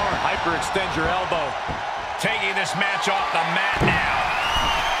the arm. Hyperextend your elbow. Taking this match off the mat now.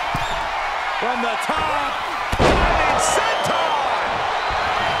 From the top. Diving senton.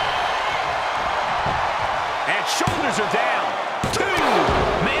 And shoulders are down. 2.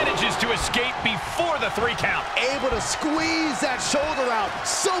 Manages to escape before the 3 count. Able to squeeze that shoulder out.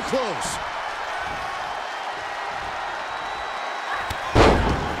 So close.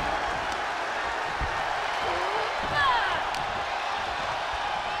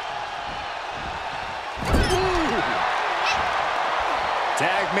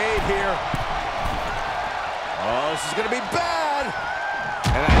 Tag made here. Oh, this is going to be bad.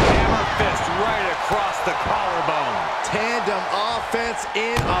 And a hammer fist right across the collarbone. Tandem offense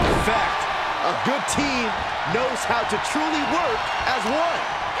in effect. A good team knows how to truly work as one.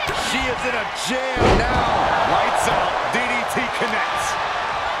 She is in a jam now. Lights out. DDT connects.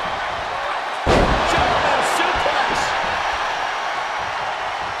 German suplex.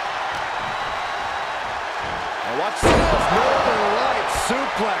 Now watch this. Northern Lights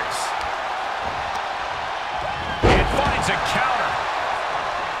suplex. And finds a counter.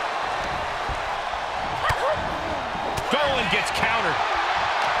 Dolan gets countered.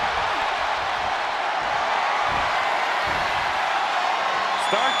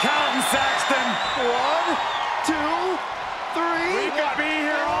 Start counting, Saxton. 1, 2, 3. We could be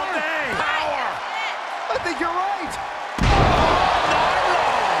here all day. Power. I think you're right.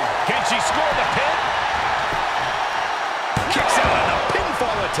 Can she score the pin? Kicks out on a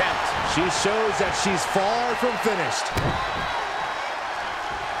pinfall attempt. She shows that she's far from finished.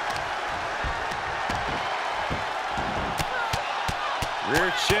 Rear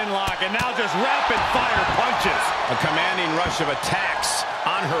chin lock, and now just rapid-fire punches. A commanding rush of attacks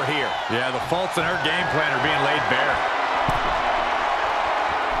on her here. Yeah, the faults in her game plan are being laid bare.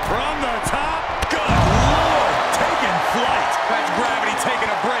 From the top, good Lord, taking flight. That's gravity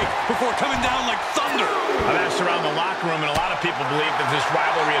taking a break before coming down like thunder. I've asked around the locker room, and a lot of people believe that this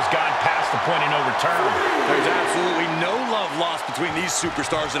rivalry has gone past the point of no return. There's absolutely no love lost between these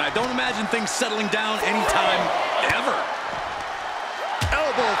superstars, and I don't imagine things settling down anytime ever.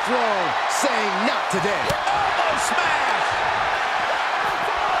 Elbow throw, saying not today. Elbow smash!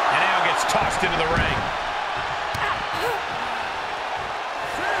 And now gets tossed into the ring.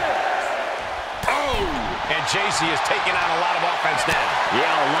 Oh! And JC is taking on a lot of offense now.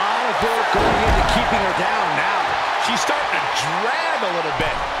 Yeah, a lot of work going into keeping her down now. She's starting to drag a little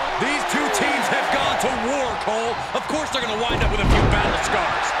bit. These two teams have gone to war, Cole. Of course they're going to wind up with a few battle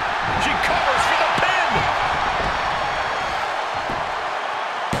scars. She covers for the pin!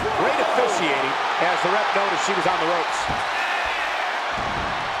 Great officiating as the ref noticed she was on the ropes.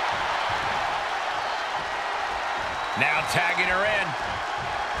 Now tagging her in.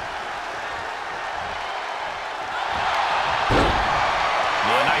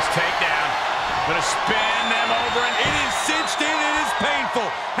 Oh, nice takedown. Gonna spin them over, and It is cinched in. It is painful.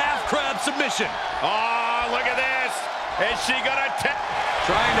 Half crab submission. oh, look at this. Is she gonna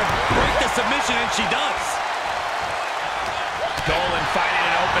Trying to break the submission, and she does. Dolan finding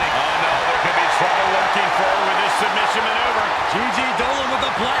an opening. Oh, no, there could be trouble lurking for her with this submission maneuver. GG Dolan with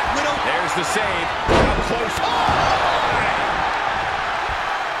the Black Widow. There's the save. How close.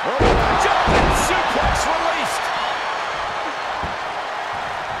 Oh, jumping suplex released.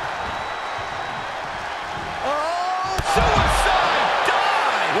 Oh, Suicide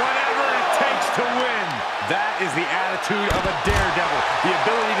dive. Whatever it takes to win. That is the attitude of a daredevil. The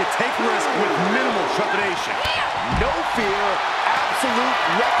ability to take risk with minimal trepidation. no fear, absolute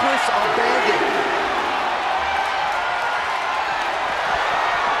reckless abandon.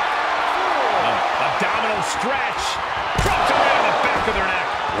 Abdominal stretch. Drops her right on the back of their neck.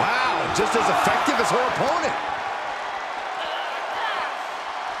 Wow, just as effective as her opponent.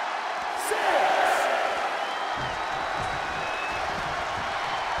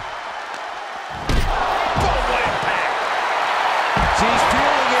 What impact. She's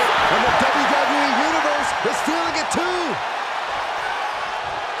feeling it, and the WWE Universe is feeling it too.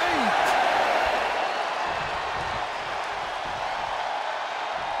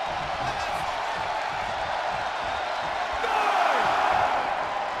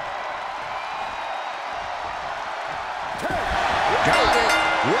 Got it.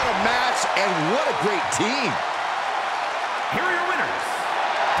 What a match, and what a great team. Here are your winners,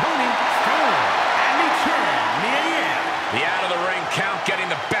 Tony Storm and Michelle Miei.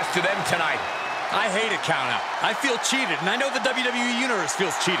 tonight. I hate a count out. I feel cheated, and I know the WWE Universe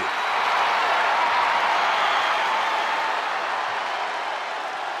feels cheated.